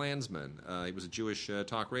a Klansman. He was a Jewish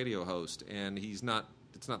talk radio host, and it's not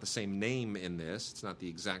the same name in this. It's not the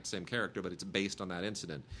exact same character, but it's based on that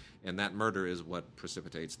incident. And that murder is what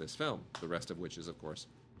precipitates this film, the rest of which is, of course,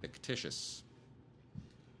 fictitious.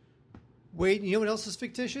 Wait, you know what else is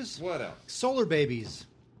fictitious? What else? Solar Babies.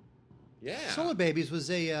 Yeah. Solar Babies was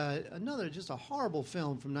another just a horrible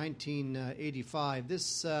film from 1985.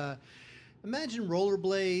 This imagine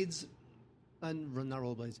rollerblades, not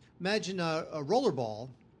rollerblades. Imagine a rollerball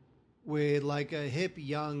with like a hip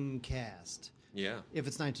young cast. Yeah. If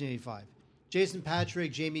it's 1985, Jason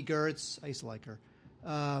Patric, Jamie Gertz, I used to like her.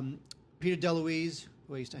 Peter DeLuise,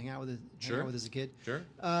 who I used to hang out with as a kid. Sure.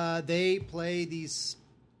 They play these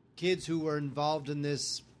kids who were involved in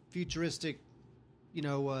this futuristic,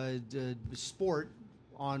 sport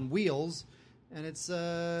on wheels, and it's.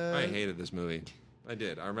 I hated this movie. I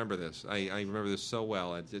did. I remember this. I remember this so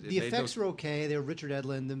well. The effects were okay. They were Richard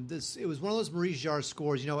Edlund. It was one of those Maurice Jarre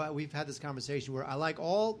scores. We've had this conversation where I like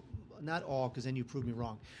not all, because then you prove me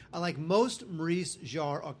wrong. I like most Maurice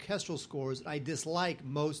Jarre orchestral scores. I dislike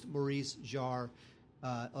most Maurice Jarre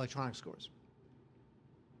electronic scores.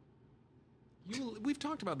 We've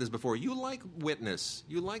talked about this before. You like Witness.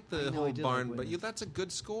 You like the whole barn, like but that's a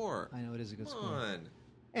good score. I know it is a good score. Come on.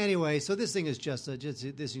 Anyway, so this thing is just a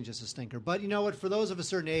stinker. But you know what? For those of a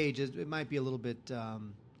certain age, it might be a little bit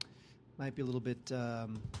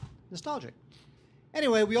nostalgic.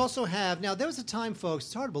 Anyway, we also have now. There was a time, folks.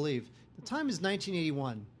 It's hard to believe. The time is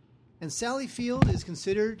 1981, and Sally Field is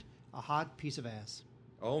considered a hot piece of ass.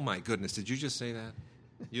 Oh my goodness! Did you just say that?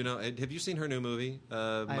 Have you seen her new movie?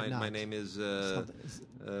 My name is.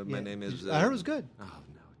 My name is. I heard it was good. Oh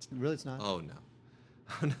no, it's not. Really, it's not. Oh no.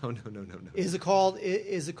 No. Is it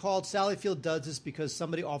called Sally Field Does This because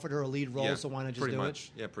somebody offered her a lead role, so why not just do it?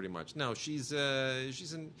 Yeah, pretty much. No, she's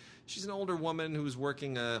an older woman who's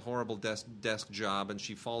working a horrible desk job, and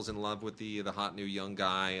she falls in love with the hot new young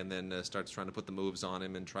guy, and then starts trying to put the moves on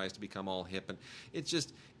him and tries to become all hip. And it's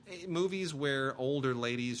just movies where older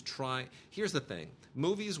ladies try. Here's the thing: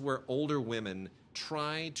 movies where older women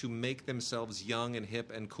try to make themselves young and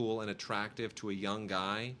hip and cool and attractive to a young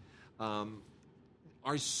guy.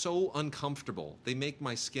 Are so uncomfortable. They make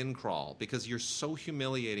my skin crawl because you're so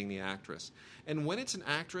humiliating the actress. And when it's an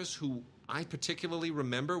actress who I particularly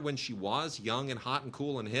remember when she was young and hot and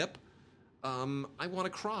cool and hip, I want to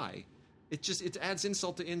cry. It adds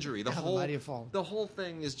insult to injury. The whole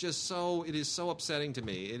thing is just so upsetting to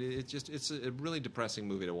me. It's a really depressing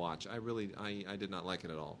movie to watch. I did not like it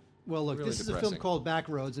at all. Well, look, Really this is a depressing. film called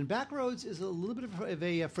Backroads, and Backroads is a little bit of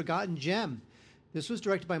a forgotten gem. This was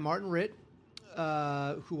directed by Martin Ritt,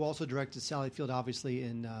 who also directed Sally Field, obviously,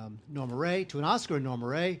 in Norma Ray, to an Oscar in Norma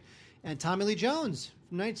Ray, and Tommy Lee Jones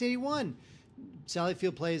from 1981. Sally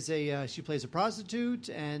Field plays a prostitute,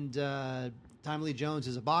 and Tommy Lee Jones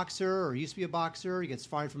is a boxer, or used to be a boxer. He gets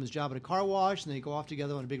fired from his job at a car wash, and they go off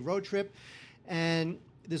together on a big road trip. And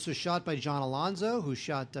this was shot by John Alonzo, who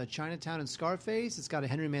shot Chinatown and Scarface. It's got a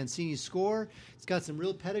Henry Mancini score. It's got some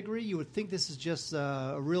real pedigree. You would think this is just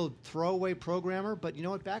a real throwaway programmer, but you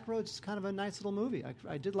know what? Backroads is kind of a nice little movie.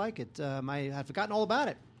 I did like it. I had forgotten all about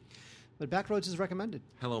it, but Backroads is recommended.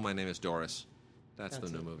 Hello, my name is Doris. That's the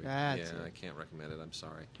new it. movie. That's yeah, it. I can't recommend it. I'm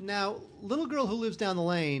sorry. Now, Little Girl Who Lives Down the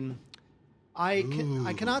Lane, I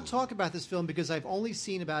cannot talk about this film because I've only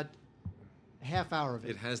seen about a half hour of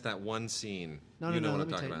it. It has that one scene. No, you know what let I'm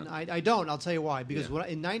me talking tell you. about. I don't. I'll tell you why. Because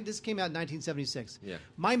Yeah. this came out in 1976. Yeah.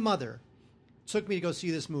 My mother took me to go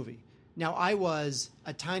see this movie. Now, I was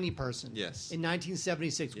a tiny person Yes. in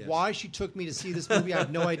 1976. Yes. Why she took me to see this movie, I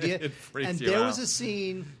have no idea. It freaked and you there out. was a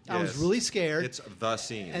scene, I was Yes. really scared. It's the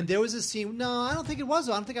scene. And there was a scene. No, I don't think it was.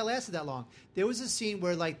 I don't think I lasted that long. There was a scene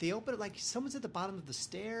where, like, they open it, like someone's at the bottom of the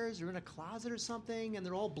stairs or in a closet or something, and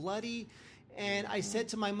they're all bloody. And I said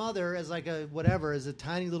to my mother, as like a whatever, as a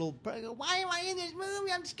tiny little, why am I in this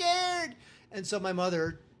movie? I'm scared. And so my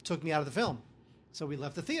mother took me out of the film. So we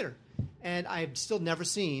left the theater, and I've still never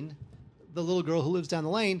seen The Little Girl Who Lives Down the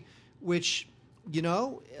Lane, which, you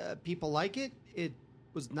know, people like it. It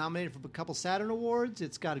was nominated for a couple Saturn Awards.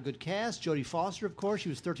 It's got a good cast. Jodie Foster, of course. She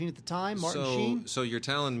was 13 at the time. Martin Sheen. So you're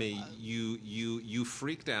telling me you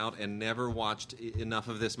freaked out and never watched enough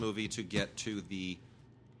of this movie to get to the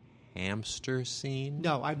hamster scene?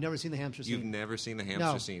 No, I've never seen the hamster scene. You've never seen the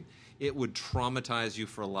hamster No. scene. It would traumatize you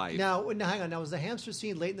for life. Now, hang on. Now, was the hamster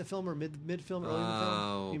scene late in the film or mid-film, early in the film?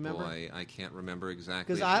 Oh, Do you remember? boy. I can't remember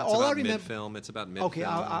exactly. 'Cause It's all I about remember- mid-film. It's about mid-film. Okay,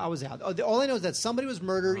 I was out. All I know is that somebody was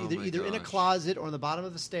murdered Oh, my either in a gosh. closet or on the bottom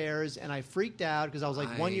of the stairs, and I freaked out because I was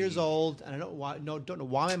like 1 year old, and I don't know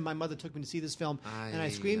why my mother took me to see this film, and I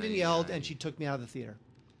screamed and yelled, and she took me out of the theater.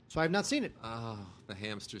 So I have not seen it. Oh, the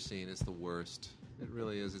hamster scene is the worst. It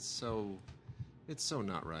really is. It's so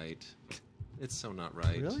not right. It's so not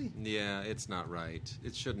right. Really? Yeah, it's not right.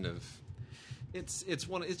 It shouldn't have. It's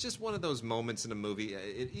just one of those moments in a movie.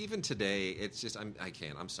 Even today, it's just I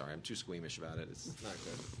can't. I'm sorry. I'm too squeamish about it. It's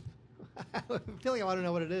not good. I'm feeling I want to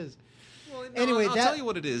know what it is. Well, no, Anyway, I'll that- tell you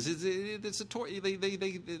what it is. It's a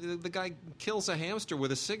the guy kills a hamster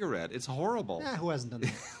with a cigarette. It's horrible. Who hasn't done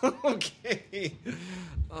that? Okay.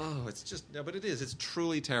 Oh, it's just no, but it is. It's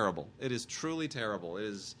truly terrible. It is truly terrible. It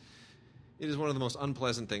is one of the most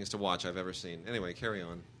unpleasant things to watch I've ever seen. Anyway, carry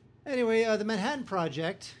on. Anyway, The Manhattan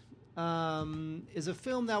Project is a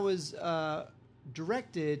film that was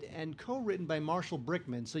directed and co-written by Marshall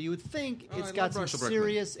Brickman. So you would think Oh, it's I got love some Marshall Brickman.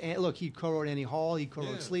 serious... Look, he co-wrote Annie Hall, he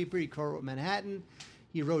co-wrote Yeah. Sleeper, he co-wrote Manhattan,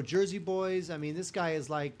 he wrote Jersey Boys. I mean, this guy is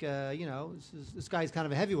like, this guy's kind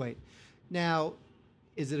of a heavyweight. Now,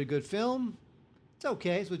 is it a good film? It's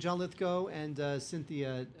okay. It's with John Lithgow and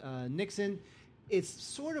Cynthia Nixon. It's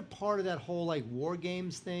sort of part of that whole like war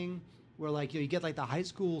games thing where like you get like the high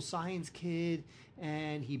school science kid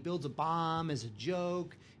and he builds a bomb as a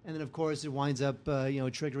joke, and then of course it winds up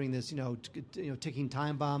triggering this ticking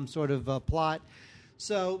time bomb sort of plot.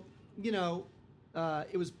 So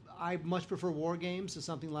it was. I much prefer war games to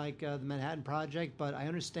something like the Manhattan Project, but I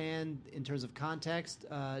understand in terms of context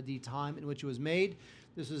the time in which it was made.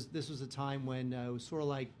 This was a time when it was sort of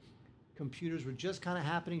like computers were just kind of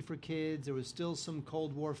happening for kids. There was still some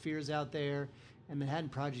Cold War fears out there. And Manhattan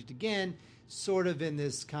Project, again, sort of in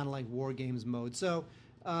this kind of like war games mode. So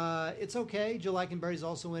it's okay. Jill Eikenberry's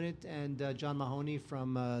also in it. And John Mahoney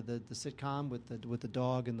from the sitcom with the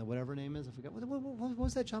dog and the whatever her name is. I forgot. What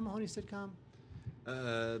was that John Mahoney sitcom?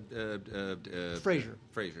 Frasier.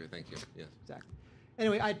 Frasier, thank you. Yes. Exactly.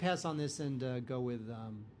 Anyway, I'd pass on this and go with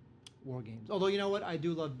War Games. Although, you know what? I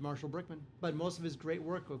do love Marshall Brickman. But most of his great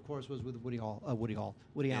work, of course, was with Woody Allen.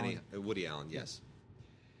 Woody Allen, yes.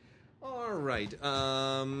 All right.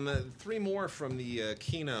 3 more from the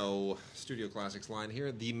Kino Studio Classics line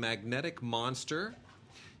here. The Magnetic Monster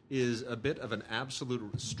is a bit of an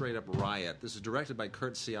absolute straight-up riot. This is directed by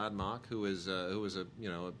Kurt Siodmak, who was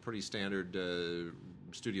a pretty standard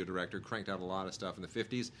studio director, cranked out a lot of stuff in the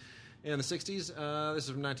 50s. In the 60s, this is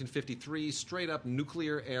from 1953, straight-up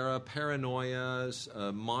nuclear-era paranoia,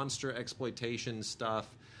 monster exploitation stuff.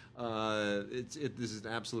 This is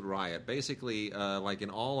an absolute riot. Basically, like in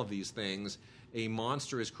all of these things, a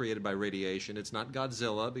monster is created by radiation. It's not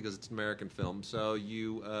Godzilla because it's an American film, so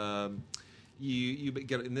you you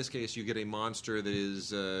get, in this case, you get a monster that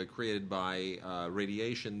is created by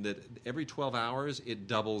radiation that every 12 hours it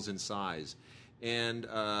doubles in size. And,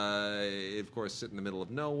 of course, sit in the middle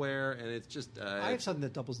of nowhere, and it's just... I have something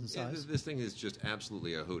that doubles in size. This thing is just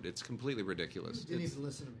absolutely a hoot. It's completely ridiculous. You didn't even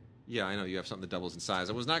listen to me. Yeah, I know you have something that doubles in size.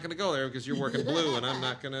 I was not going to go there because you're working blue, and I'm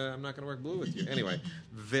not gonna work blue with you. Anyway,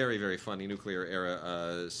 very, very funny nuclear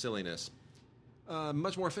era silliness.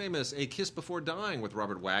 Much more famous, A Kiss Before Dying with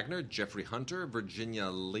Robert Wagner, Jeffrey Hunter, Virginia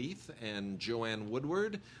Leith, and Joanne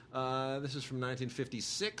Woodward. This is from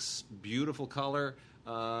 1956. Beautiful color.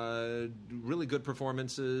 Really good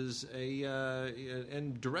performances,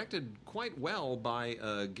 and directed quite well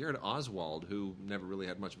by Garrett Oswald, who never really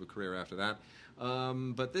had much of a career after that.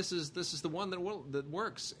 But this is the one that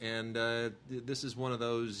works, and this is one of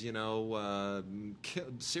those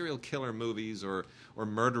serial killer movies or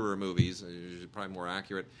murderer movies, probably more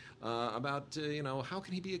accurate, about how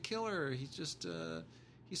can he be a killer? He's just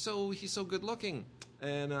he's so good looking.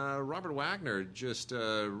 And Robert Wagner just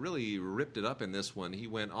really ripped it up in this one. He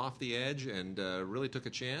went off the edge and really took a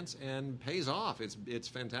chance, and pays off. It's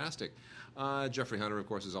fantastic. Jeffrey Hunter, of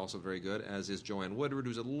course, is also very good, as is Joanne Woodward,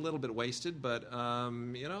 who's a little bit wasted, but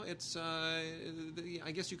it's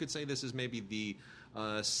I guess you could say this is maybe the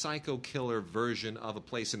psycho killer version of A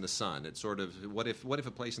Place in the Sun. It's sort of what if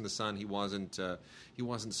A Place in the Sun he wasn't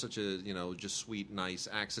such a just sweet, nice,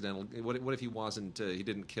 accidental. What if he wasn't he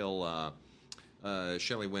didn't kill.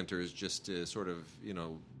 Shelley Winters just sort of,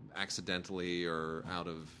 accidentally or out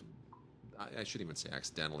of... I shouldn't even say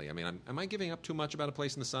accidentally. I mean, am I giving up too much about A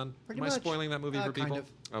Place in the Sun? Pretty am much. I spoiling that movie for people? Kind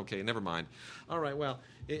of. Okay, never mind. All right, well,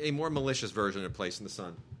 a more malicious version of A Place in the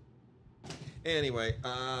Sun. Anyway,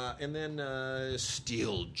 and then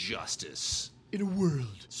Steel Justice. In a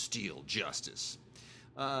world. Steel Justice.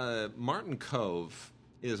 Martin Kove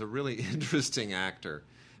is a really interesting actor.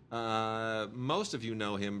 Most of you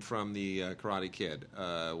know him from the Karate Kid,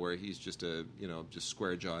 where he's just just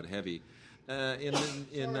square-jawed heavy. But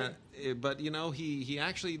he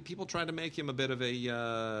actually, people tried to make him a bit of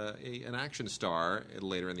an action star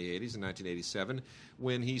later in the 80s, in 1987,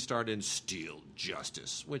 when he starred in Steel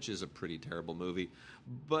Justice, which is a pretty terrible movie.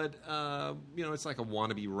 But it's like a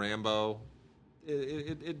wannabe Rambo.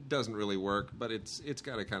 It doesn't really work, but it's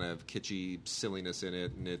got a kind of kitschy silliness in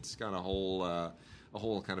it, and it's got a whole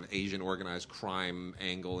kind of Asian organized crime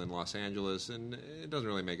angle in Los Angeles, and it doesn't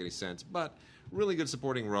really make any sense. But really good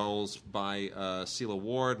supporting roles by Celia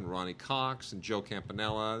Ward and Ronnie Cox and Joe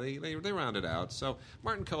Campanella. They round it out. So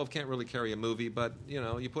Martin Kove can't really carry a movie, but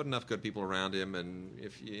you put enough good people around him, and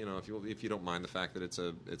if you don't mind the fact that it's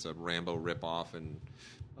a Rambo ripoff and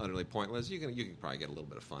utterly pointless, you can probably get a little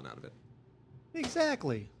bit of fun out of it.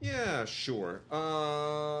 Exactly. Yeah, sure.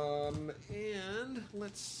 And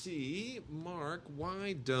let's see, Mark,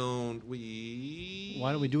 why don't we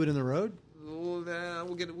do it in the road?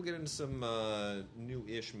 We'll get into some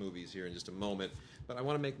new-ish movies here in just a moment. But I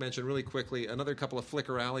want to make mention really quickly another couple of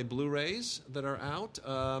Flickr Alley Blu-rays that are out.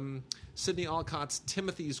 Sidney Olcott's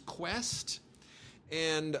Timothy's Quest,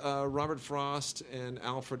 and Robert Frost and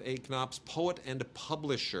Alfred A. Knopf's Poet and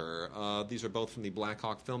Publisher. These are both from the Black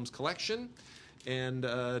Hawk Films collection, and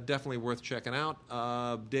definitely worth checking out.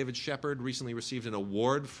 David Shepard recently received an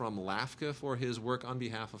award from LAFCA for his work on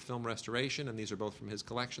behalf of film restoration, and these are both from his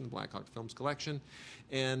collection, the Black Hawk Films collection.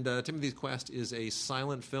 And Timothy's Quest is a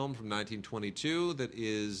silent film from 1922 that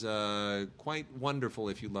is quite wonderful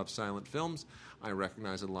if you love silent films. I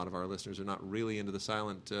recognize that a lot of our listeners are not really into the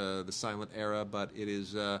silent era, but it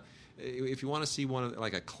is if you want to see one of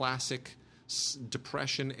like a classic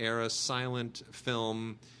Depression era silent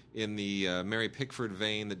film in the Mary Pickford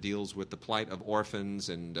vein that deals with the plight of orphans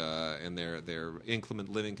and their inclement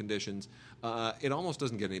living conditions. It almost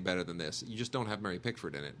doesn't get any better than this. You just don't have Mary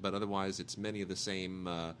Pickford in it, but otherwise it's many of the same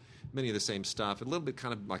stuff. A little bit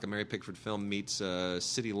kind of like a Mary Pickford film meets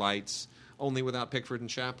City Lights, only without Pickford and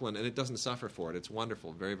Chaplin, and it doesn't suffer for it. It's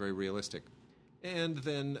wonderful, very, very realistic. And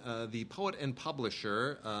then the Poet and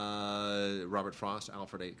Publisher, Robert Frost,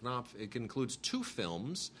 Alfred A. Knopf. It includes two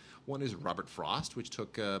films. One is Robert Frost, which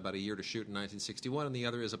took about a year to shoot in 1961, and the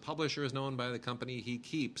other is A Publisher is Known by the Company He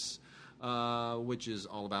Keeps, which is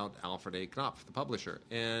all about Alfred A. Knopf, the publisher.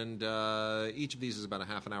 And each of these is about a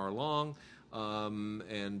half an hour long,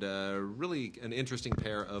 and really an interesting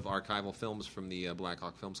pair of archival films from the Black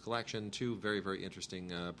Hawk Films collection. Two very, very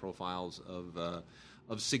interesting profiles of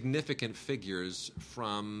significant figures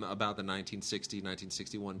from about the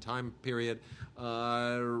 1960-1961 time period.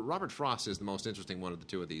 Robert Frost is the most interesting one of the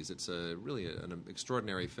two of these. It's really an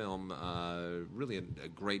extraordinary film, really a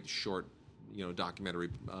great short documentary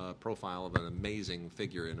profile of an amazing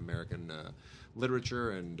figure in American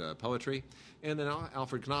literature and poetry. And then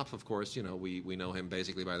Alfred Knopf, of course, we know him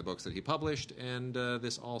basically by the books that he published, and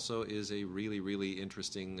this also is a really, really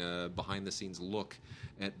interesting behind-the-scenes look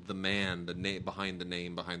at the man, behind the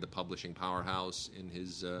name, behind the publishing powerhouse in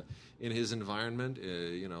his environment,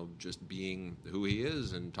 just being who he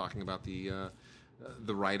is and talking about the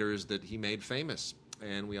writers that he made famous.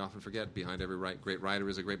 And we often forget behind every great writer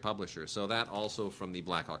is a great publisher. So that also from the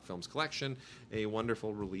Black Hawk Films collection, a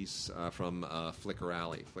wonderful release from Flickr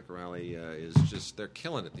Alley. Flickr Alley is just, they're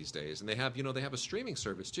killing it these days. And they have a streaming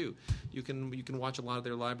service too. You can watch a lot of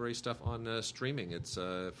their library stuff on streaming. It's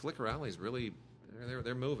Flickr Alley's really,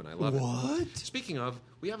 they're moving. I love it. What? Speaking of,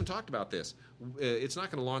 we haven't talked about this. It's not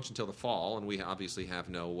going to launch until the fall, and we obviously have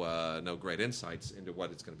no great insights into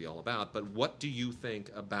what it's going to be all about. But what do you think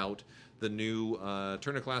about the new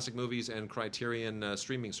Turner Classic Movies and Criterion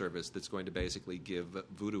streaming service that's going to basically give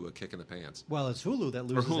Voodoo a kick in the pants? Well, it's Hulu that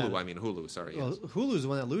loses. Or Hulu, Hulu. Sorry. Well, yes. Hulu's the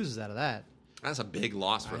one that loses out of that. That's a big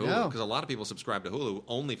loss for Hulu because a lot of people subscribe to Hulu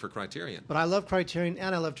only for Criterion. But I love Criterion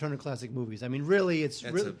and I love Turner Classic Movies. I mean, really, it's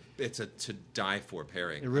a to die for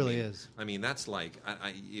pairing. It really is. I mean, that's like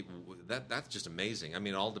that's just amazing. I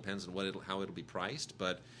mean, it all depends on how it'll be priced.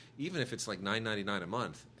 But even if it's like $9.99 a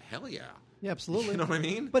month, hell yeah. Yeah, absolutely. You know what I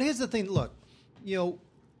mean? But here's the thing. Look,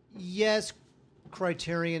 yes,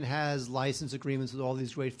 Criterion has license agreements with all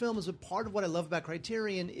these great films, but part of what I love about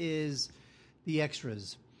Criterion is the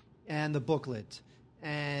extras and the booklet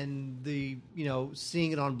and the,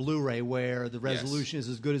 seeing it on Blu-ray where the resolution is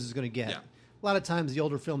as good as it's going to get. Yeah. A lot of times the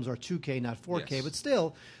older films are 2K, not 4K, Yes. but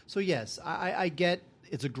still. So, yes, I get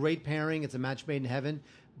it's a great pairing. It's a match made in heaven.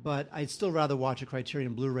 But I'd still rather watch a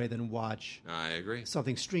Criterion Blu-ray than watch I agree.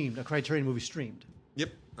 something streamed, a Criterion movie streamed. Yep,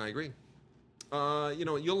 I agree.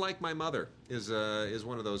 You'll Like My Mother is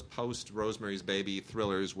one of those post Rosemary's Baby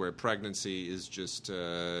thrillers where pregnancy is just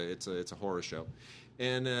it's a horror show.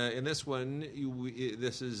 And in this one,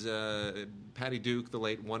 this is Patty Duke, the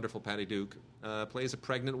late wonderful Patty Duke, plays a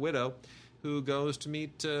pregnant widow who goes to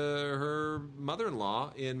meet her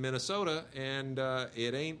mother-in-law in Minnesota, and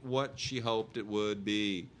it ain't what she hoped it would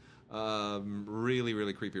be. Really,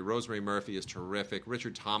 really creepy. Rosemary Murphy is terrific.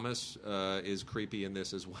 Richard Thomas is creepy in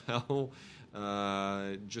this as well.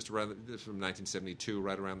 Just around from 1972,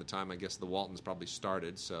 right around the time I guess the Waltons probably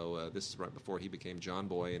started. So this is right before he became John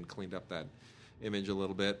Boy and cleaned up that image a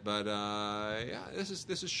little bit. But this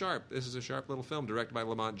is sharp. This is a sharp little film directed by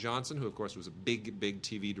Lamont Johnson, who of course was a big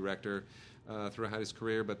TV director throughout his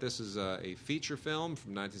career. But this is a feature film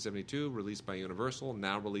from 1972, released by Universal,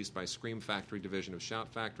 now released by Scream Factory division of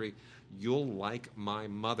Shout Factory. You'll Like My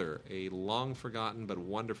Mother, a long-forgotten but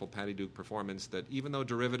wonderful Patty Duke performance that, even though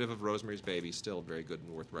derivative of Rosemary's Baby, still very good and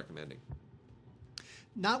worth recommending.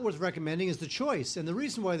 Not worth recommending is The Choice. And the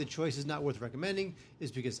reason why The Choice is not worth recommending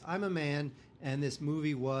is because I'm a man, and this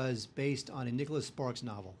movie was based on a Nicholas Sparks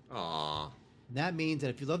novel. Aww. And that means that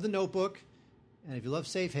if you love The Notebook, and if you love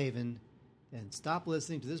Safe Haven, then stop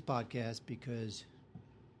listening to this podcast because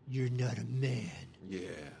you're not a man. Yeah.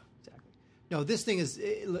 Exactly. No, this thing is,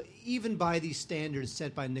 even by these standards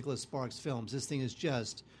set by Nicholas Sparks films, this thing is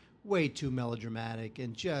just way too melodramatic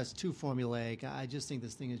and just too formulaic. I just think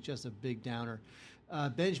this thing is just a big downer.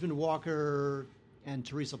 Benjamin Walker and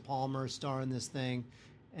Teresa Palmer star in this thing.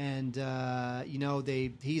 And,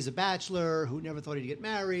 he's a bachelor who never thought he'd get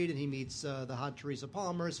married, and he meets the hot Teresa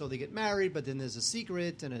Palmer, so they get married, but then there's a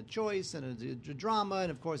secret and a choice and a drama,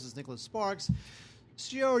 and, of course, it's Nicholas Sparks.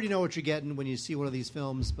 So you already know what you're getting when you see one of these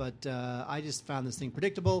films, but I just found this thing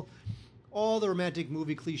predictable. All the romantic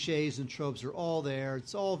movie cliches and tropes are all there.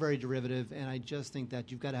 It's all very derivative, and I just think that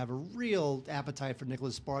you've got to have a real appetite for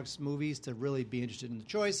Nicholas Sparks movies to really be interested in The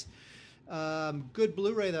Choice. Good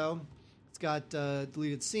Blu-ray, though. It's got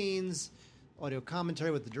deleted scenes, audio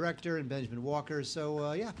commentary with the director and Benjamin Walker.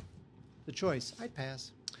 So, The Choice. I'd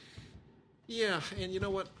pass. Yeah, and you know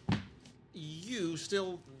what? You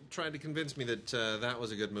still tried to convince me that that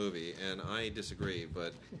was a good movie, and I disagree,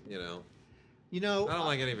 but, I don't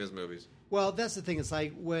like any of his movies. Well, that's the thing. It's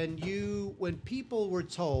like when people were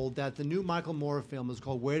told that the new Michael Moore film was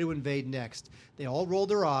called Where to Invade Next, they all rolled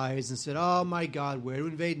their eyes and said, "Oh my God, Where to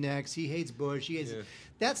Invade Next? He hates Bush. He hates." Yeah.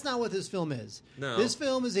 That's not what this film is. No, this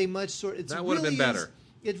film is a much that would have been better.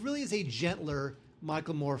 It really is a gentler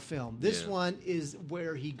Michael Moore film. This one is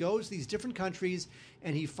where he goes to these different countries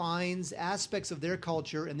and he finds aspects of their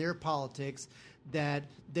culture and their politics that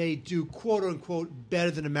they do, quote unquote,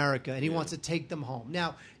 better than America, and he wants to take them home.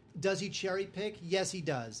 Now, does he cherry pick? Yes, he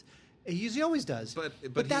does. He always does.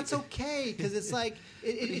 But that's okay because it's like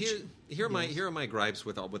here are my gripes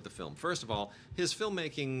with the film. First of all, his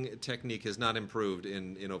filmmaking technique has not improved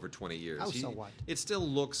in over 20 years. Oh, so what? It still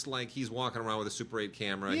looks like he's walking around with a Super 8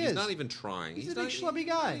 camera. He's not even trying. He's a big schlubby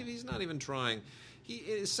guy. He's not even trying.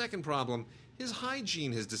 His second problem. His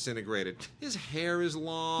hygiene has disintegrated. His hair is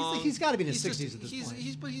long. He's got to be in his 60s at this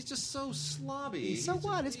point. But he's just so slobby. So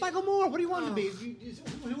what? It's Michael Moore. What do you want him to be?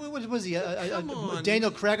 What was he?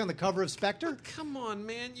 Daniel Craig on the cover of Spectre? But come on,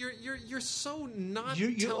 man. You're so not.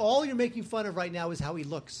 All you're making fun of right now is how he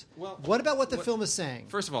looks. Well, what about what the film is saying?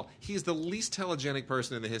 First of all, he's the least telegenic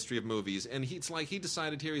person in the history of movies, and it's like he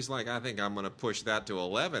decided here. He's like, I think I'm going to push that to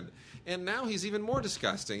 11, and now he's even more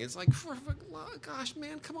disgusting. It's like, gosh,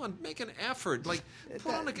 man, come on, make an effort. Like,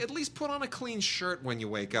 at least put on a clean shirt when you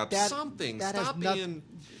wake up. Something.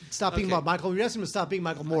 Stop being Michael. You're asking him to stop being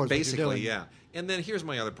Michael Moore. Basically, yeah. And then here's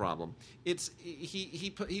my other problem. It's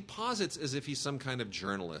he posits as if he's some kind of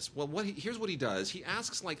journalist. Well, here's what he does. He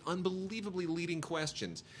asks like unbelievably leading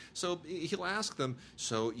questions. So he'll ask them,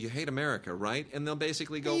 "So you hate America, right?" And they'll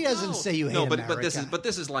basically go, "He doesn't say you hate America." No, but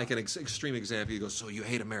this is like an extreme example. He goes, "So you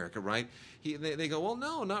hate America, right?" They go, "Well,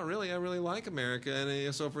 no, not really. I really like America,"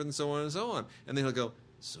 and so forth and so on and so on. And then he'll go,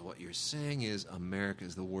 "So what you're saying is America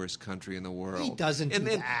is the worst country in the world." He doesn't do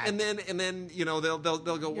that. And then they'll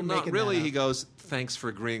go, "Well, not really." He goes, "Thanks for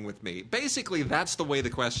agreeing with me." Basically, that's the way the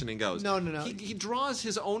questioning goes. No. He draws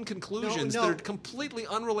his own conclusions that are completely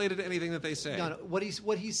unrelated to anything that they say. No. What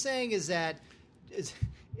he's saying is that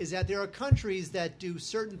there are countries that do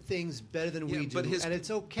certain things better than we do, and it's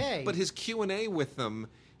okay. But his Q&A with them,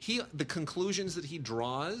 the conclusions that he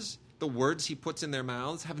draws, the words he puts in their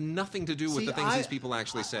mouths have nothing to do with the things these people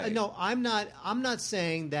actually say. No, I'm not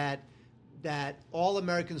saying that all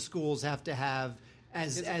American schools have to have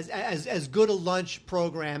as good a lunch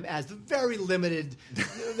program as the very limited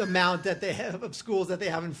amount that they have of schools that they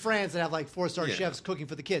have in France that have like 4-star chefs cooking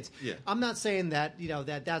for the kids. Yeah. I'm not saying that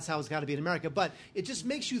that's how it's got to be in America, but it just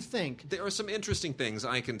makes you think. There are some interesting things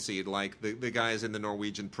I concede, like the guys in the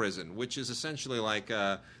Norwegian prison, which is essentially like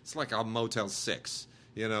it's like a Motel 6.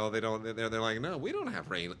 You know, they're like, no, we don't have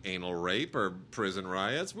anal rape or prison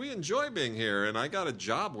riots. We enjoy being here, and I got a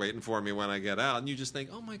job waiting for me when I get out. And you just think,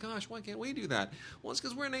 oh my gosh, why can't we do that? Well, it's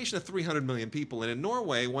because we're a nation of 300 million people, and in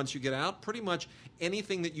Norway, once you get out, pretty much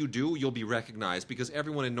anything that you do, you'll be recognized because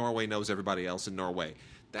everyone in Norway knows everybody else in Norway.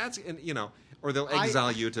 Or they'll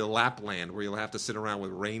exile you to Lapland, where you'll have to sit around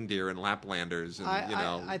with reindeer and Laplanders. And,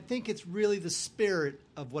 I think it's really the spirit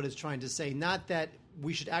of what it's trying to say, not that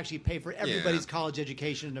we should actually pay for everybody's college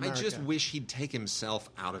education in America. I just wish he'd take himself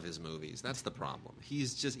out of his movies. That's the problem.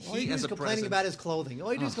 He's just he's complaining about his clothing. All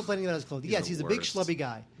he does is complaining about his clothing. Yes, he's a big schlubby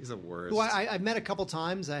guy. He's the worst. Who I met a couple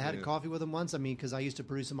times. I had a coffee with him once. I mean, because I used to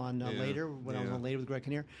produce him on Later when I was on Later with Greg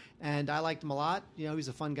Kinnear, and I liked him a lot. You know, he's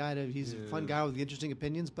a fun guy. He's a fun guy with interesting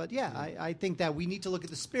opinions. But I think that we need to look at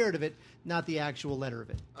the spirit of it, not the actual letter of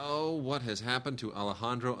it. Oh, what has happened to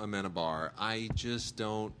Alejandro Amenabar? I just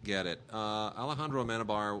don't get it. Alejandro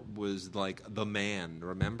Amenabar was like the man.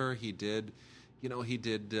 Remember, he did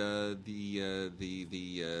the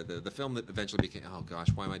film that eventually became. Oh gosh,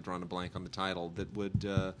 why am I drawing a blank on the title? That would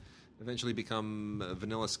eventually become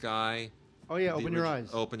Vanilla Sky. Oh yeah, Open Your Eyes.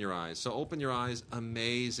 Open Your Eyes. So Open Your Eyes,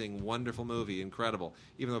 amazing, wonderful movie, incredible.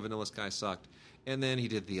 Even though Vanilla Sky sucked. And then he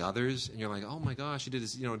did The Others, and you're like, oh my gosh, he did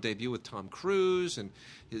his debut with Tom Cruise and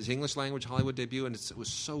his English language Hollywood debut, and it was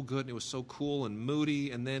so good and it was so cool and moody.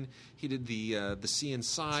 And then he did the Sea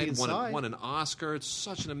Inside, won an Oscar. It's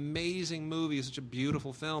such an amazing movie, such a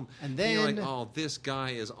beautiful film. And then you're like, oh, this guy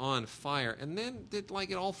is on fire. And then it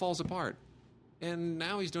all falls apart. And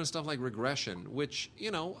now he's doing stuff like Regression, which,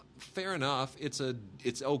 fair enough. It's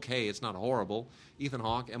okay. It's not horrible. Ethan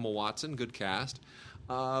Hawke, Emma Watson, good cast.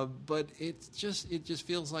 But it just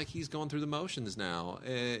feels like he's going through the motions now.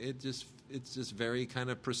 It's just very kind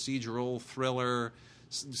of procedural thriller,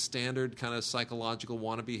 standard kind of psychological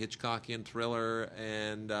wannabe Hitchcockian thriller,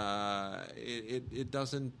 and it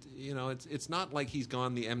doesn't. It's not like he's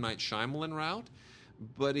gone the M. Night Shyamalan route.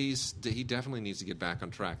 But he definitely needs to get back on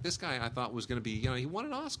track. This guy, I thought, was going to be, he won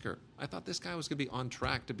an Oscar. I thought this guy was going to be on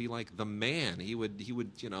track to be like the man.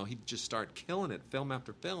 He'd just start killing it, film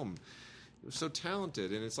after film. He was so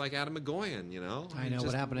talented, and it's like Adam McGoyan, I know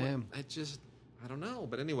what happened to him. I don't know.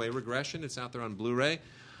 But anyway, Regression, it's out there on Blu-ray.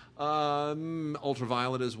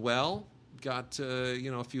 Ultraviolet as well. Got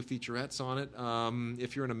a few featurettes on it.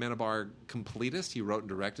 If you're an Amenabar completist, he wrote and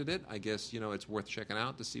directed it. I guess it's worth checking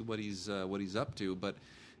out to see what he's up to. But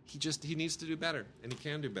he needs to do better, and he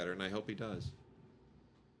can do better, and I hope he does.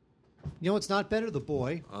 You know what's not better? The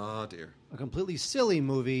Boy. Oh dear. A completely silly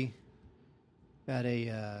movie about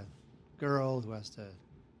a girl who has to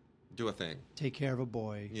do a thing, take care of a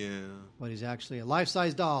boy. Yeah, But he's actually a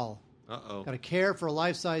life-size doll. Uh-oh. Got to care for a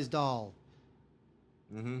life-size doll.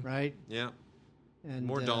 Mm-hmm. Right? Yeah. And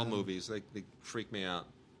more doll movies. They freak me out.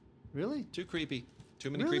 Really? Too creepy. Too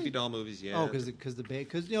many creepy doll movies. Yeah. Oh,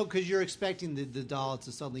 because you're expecting the doll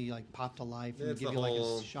to suddenly like pop to life and give you like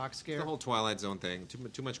a shock scare. The whole Twilight Zone thing.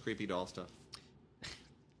 Too much creepy doll stuff.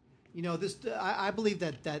 You know, this. I believe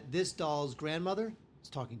that this doll's grandmother is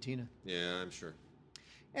talking Tina. Yeah, I'm sure.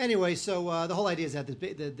 Anyway, so the whole idea is that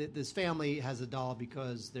this family has a doll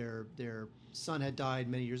because their son had died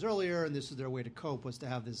many years earlier, and this is their way to cope, was to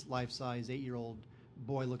have this life-size 8-year-old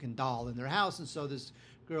boy-looking doll in their house, and so this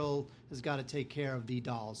girl has got to take care of the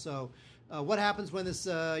doll. So what happens when this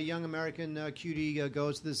young American cutie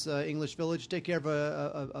goes to this English village to take care of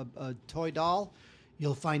a toy doll?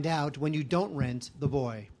 You'll find out when you don't rent the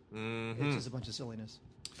boy. Mm-hmm. It's just a bunch of silliness.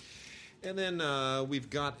 And then we've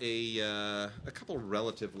got a couple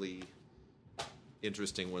relatively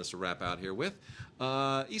interesting ones to wrap out here with.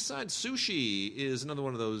 East Side Sushi is another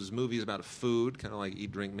one of those movies about food, kind of like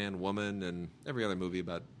Eat, Drink, Man, Woman, and every other movie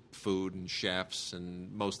about food and chefs,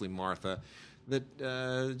 and mostly Martha, that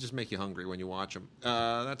just make you hungry when you watch them.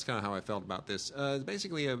 That's kind of how I felt about this.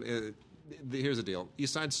 Basically, here's the deal.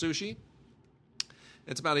 East Side Sushi,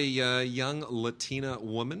 it's about a young Latina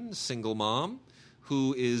woman, single mom,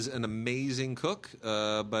 who is an amazing cook,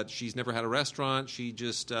 but she's never had a restaurant. She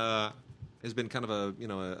just has been kind of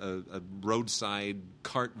a roadside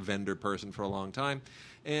cart vendor person for a long time,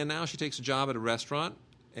 and now she takes a job at a restaurant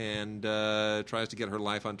and tries to get her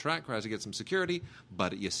life on track, tries to get some security.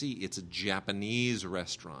 But you see, it's a Japanese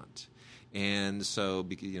restaurant, and so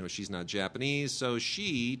she's not Japanese, so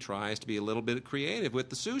she tries to be a little bit creative with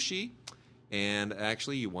the sushi, and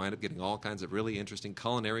actually you wind up getting all kinds of really interesting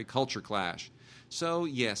culinary culture clash. So,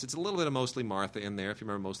 yes, it's a little bit of Mostly Martha in there. If you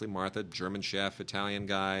remember Mostly Martha, German chef, Italian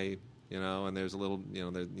guy, and there's a little,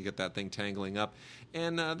 you get that thing tangling up.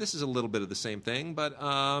 And this is a little bit of the same thing, but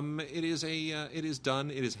it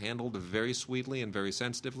is handled very sweetly and very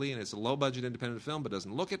sensitively, and it's a low-budget independent film, but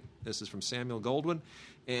doesn't look it. This is from Samuel Goldwyn,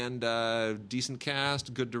 and decent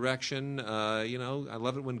cast, good direction. I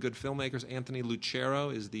love it when good filmmakers, Anthony Lucero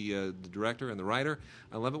is the director and the writer.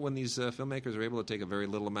 I love it when these filmmakers are able to take a very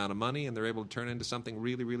little amount of money and they're able to turn into something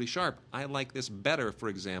really, really sharp. I like this better, for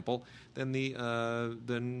example,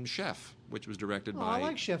 than Chef, which was directed by... I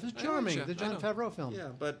like Chef. It's charming. Chef. The Jon Favreau film. Yeah,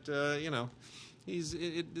 but,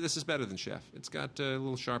 this is better than Chef. It's got a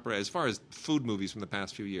little sharper as far as food movies from the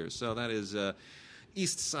past few years. So that is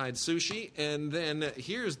East Side Sushi. And then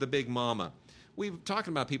here's the big mama. We've talked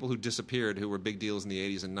about people who disappeared, who were big deals in the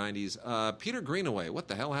 80s and 90s. Peter Greenaway. What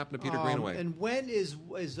the hell happened to Peter Greenaway? And when is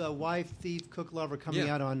Wife, Thief, Cook, Lover coming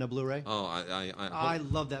out on Blu-ray? Oh, I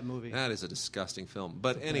love that movie. That is a disgusting film.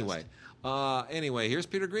 But anyway, here's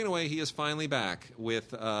Peter Greenaway. He is finally back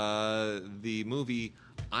with the movie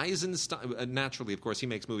Eisenstein. Naturally, of course, he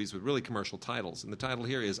makes movies with really commercial titles. And the title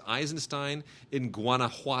here is Eisenstein in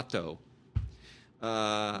Guanajuato.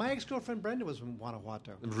 My ex-girlfriend Brenda was from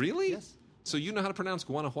Guanajuato. Really? Yes. So you know how to pronounce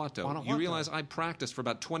Guanajuato. You realize I practiced for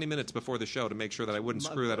about 20 minutes before the show to make sure that I wouldn't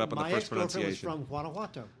screw that up on the first pronunciation. My ex-girlfriend was from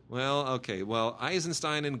Guanajuato. Well, okay. Well,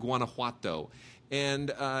 Eisenstein in Guanajuato. And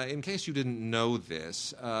in case you didn't know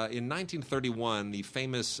this, in 1931, the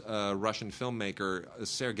famous Russian filmmaker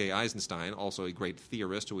Sergei Eisenstein, also a great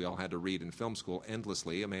theorist who we all had to read in film school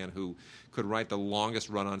endlessly, a man who could write the longest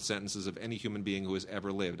run-on sentences of any human being who has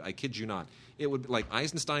ever lived. I kid you not. It would, like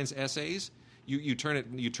Eisenstein's essays, you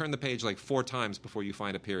turn the page like 4 times before you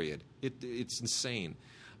find a period. It's insane.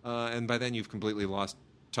 And by then you've completely lost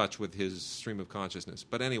touch with his stream of consciousness.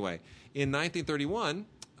 But anyway, in 1931...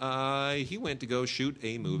 he went to go shoot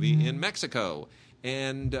a movie in Mexico.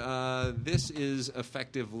 And this is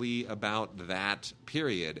effectively about that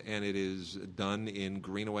period. And it is done in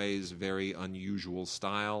Greenaway's very unusual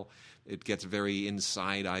style. It gets very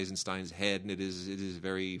inside Eisenstein's head, and it is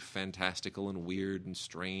very fantastical and weird and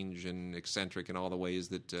strange and eccentric in all the ways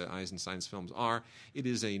that Eisenstein's films are. It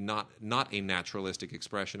is not a naturalistic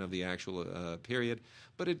expression of the actual period,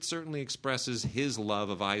 but it certainly expresses his love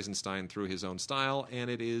of Eisenstein through his own style, and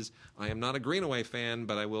it is, I am not a Greenaway fan,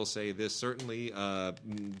 but I will say this certainly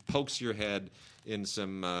pokes your head in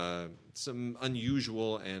some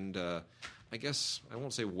unusual and I guess I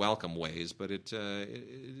won't say welcome ways, but it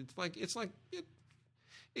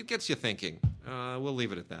gets you thinking. We'll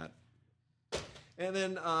leave it at that. And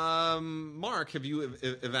then, Mark, have you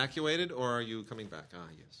evacuated, or are you coming back?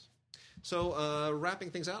 Yes. So,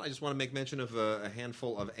 wrapping things out, I just want to make mention of a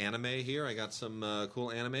handful of anime here. I got some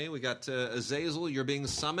cool anime. We got Azazel, You're Being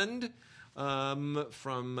Summoned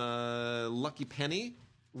from Lucky Penny.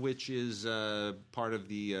 which is part of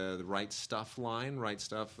the Right Stuff line. Right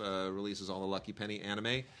Stuff releases all the Lucky Penny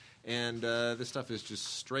anime, and this stuff is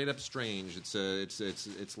just straight up strange.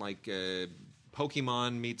 It's like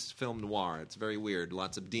Pokemon meets film noir. It's very weird.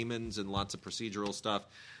 Lots of demons and lots of procedural stuff.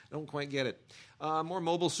 I don't quite get it. More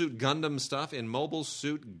Mobile Suit Gundam stuff in Mobile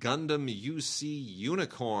Suit Gundam UC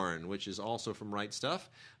Unicorn, which is also from Right Stuff.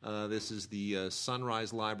 This is the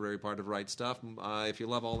Sunrise Library part of Right Stuff. If you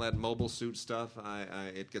love all that Mobile Suit stuff,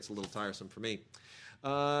 it gets a little tiresome for me.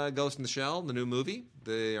 Ghost in the Shell, the new movie.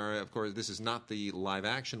 They are, of course, this is not the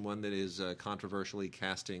live-action one that is controversially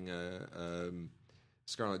casting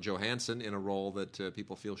Scarlett Johansson in a role that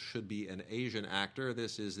people feel should be an Asian actor.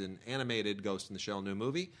 This is an animated Ghost in the Shell new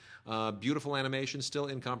movie. Beautiful animation, still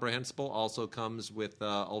incomprehensible. Also comes with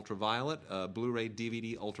Ultraviolet, Blu-ray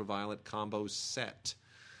DVD Ultraviolet combo set.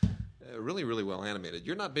 Really, really well animated.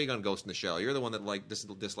 You're not big on Ghost in the Shell. You're the one that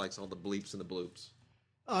dislikes all the bleeps and the bloops.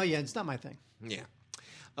 Oh, yeah, it's not my thing. Yeah.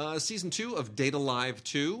 Season 2 of Data Live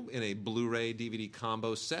 2 in a Blu-ray DVD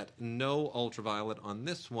combo set. No Ultraviolet on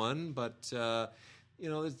this one, but...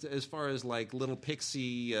 as far as like little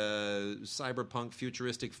pixie, cyberpunk,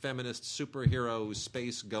 futuristic, feminist, superhero,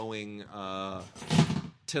 space-going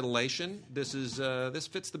titillation, this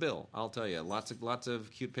fits the bill. I'll tell you, lots of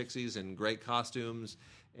cute pixies and great costumes,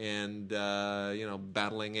 and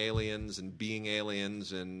battling aliens and being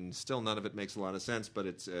aliens, and still none of it makes a lot of sense, but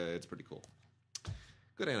it's pretty cool.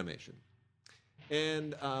 Good animation.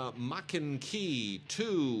 And Makin Key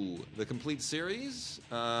 2, the complete series.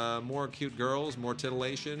 More cute girls, more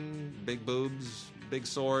titillation, big boobs, big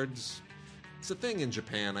swords. It's a thing in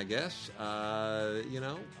Japan, I guess. I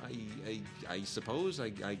suppose I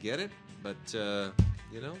get it, but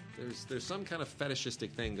there's some kind of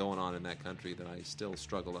fetishistic thing going on in that country that I still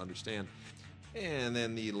struggle to understand. And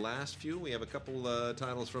then the last few, we have a couple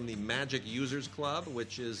titles from the Magic Users Club,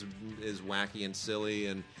 which is wacky and silly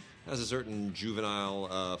and has a certain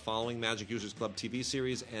juvenile following. Magic Users Club TV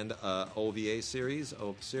series and OVA series.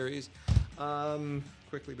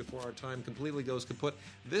 Quickly before our time completely goes kaput,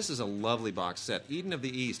 this is a lovely box set. Eden of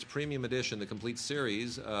the East, Premium Edition, the complete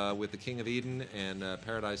series with the King of Eden and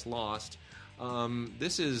Paradise Lost.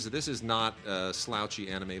 This is not slouchy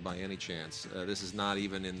anime by any chance. This is not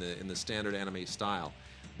even in the standard anime style.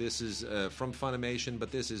 This is from Funimation,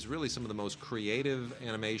 but this is really some of the most creative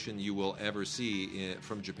animation you will ever see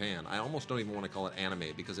from Japan. I almost don't even want to call it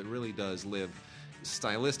anime because it really does live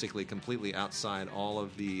stylistically completely outside all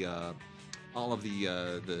of the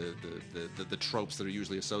tropes that are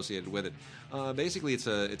usually associated with it. Basically, it's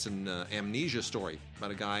an amnesia story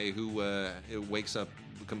about a guy who wakes up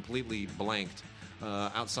completely blanked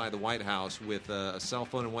outside the White House with a cell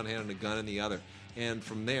phone in one hand and a gun in the other. And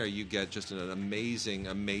from there, you get just an amazing,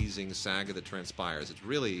 amazing saga that transpires. It's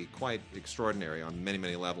really quite extraordinary on many,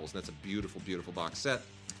 many levels. And that's a beautiful, beautiful box set.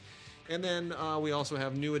 And then we also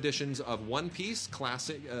have new editions of One Piece,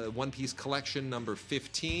 classic One Piece Collection number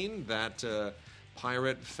 15. That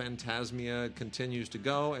Pirate Phantasmia continues to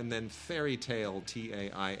go. And then Fairy Tail,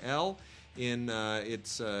 Tail, in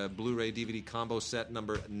its Blu-ray DVD combo set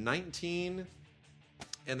number 19.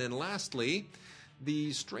 And then lastly,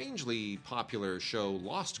 the strangely popular show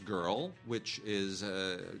Lost Girl, which is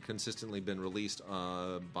consistently been released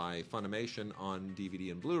by Funimation on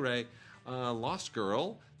DVD and Blu-ray. Lost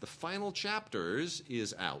Girl, the final chapters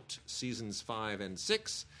is out, seasons 5 and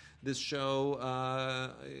 6. This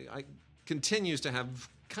show continues to have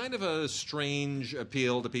kind of a strange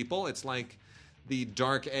appeal to people. It's like the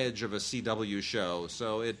dark edge of a CW show,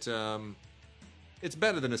 so it's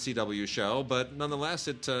better than a CW show, but nonetheless,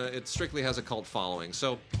 it strictly has a cult following.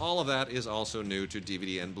 So all of that is also new to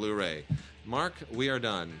DVD and Blu-ray. Mark, we are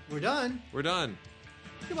done. We're done. We're done.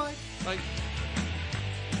 Goodbye. Bye.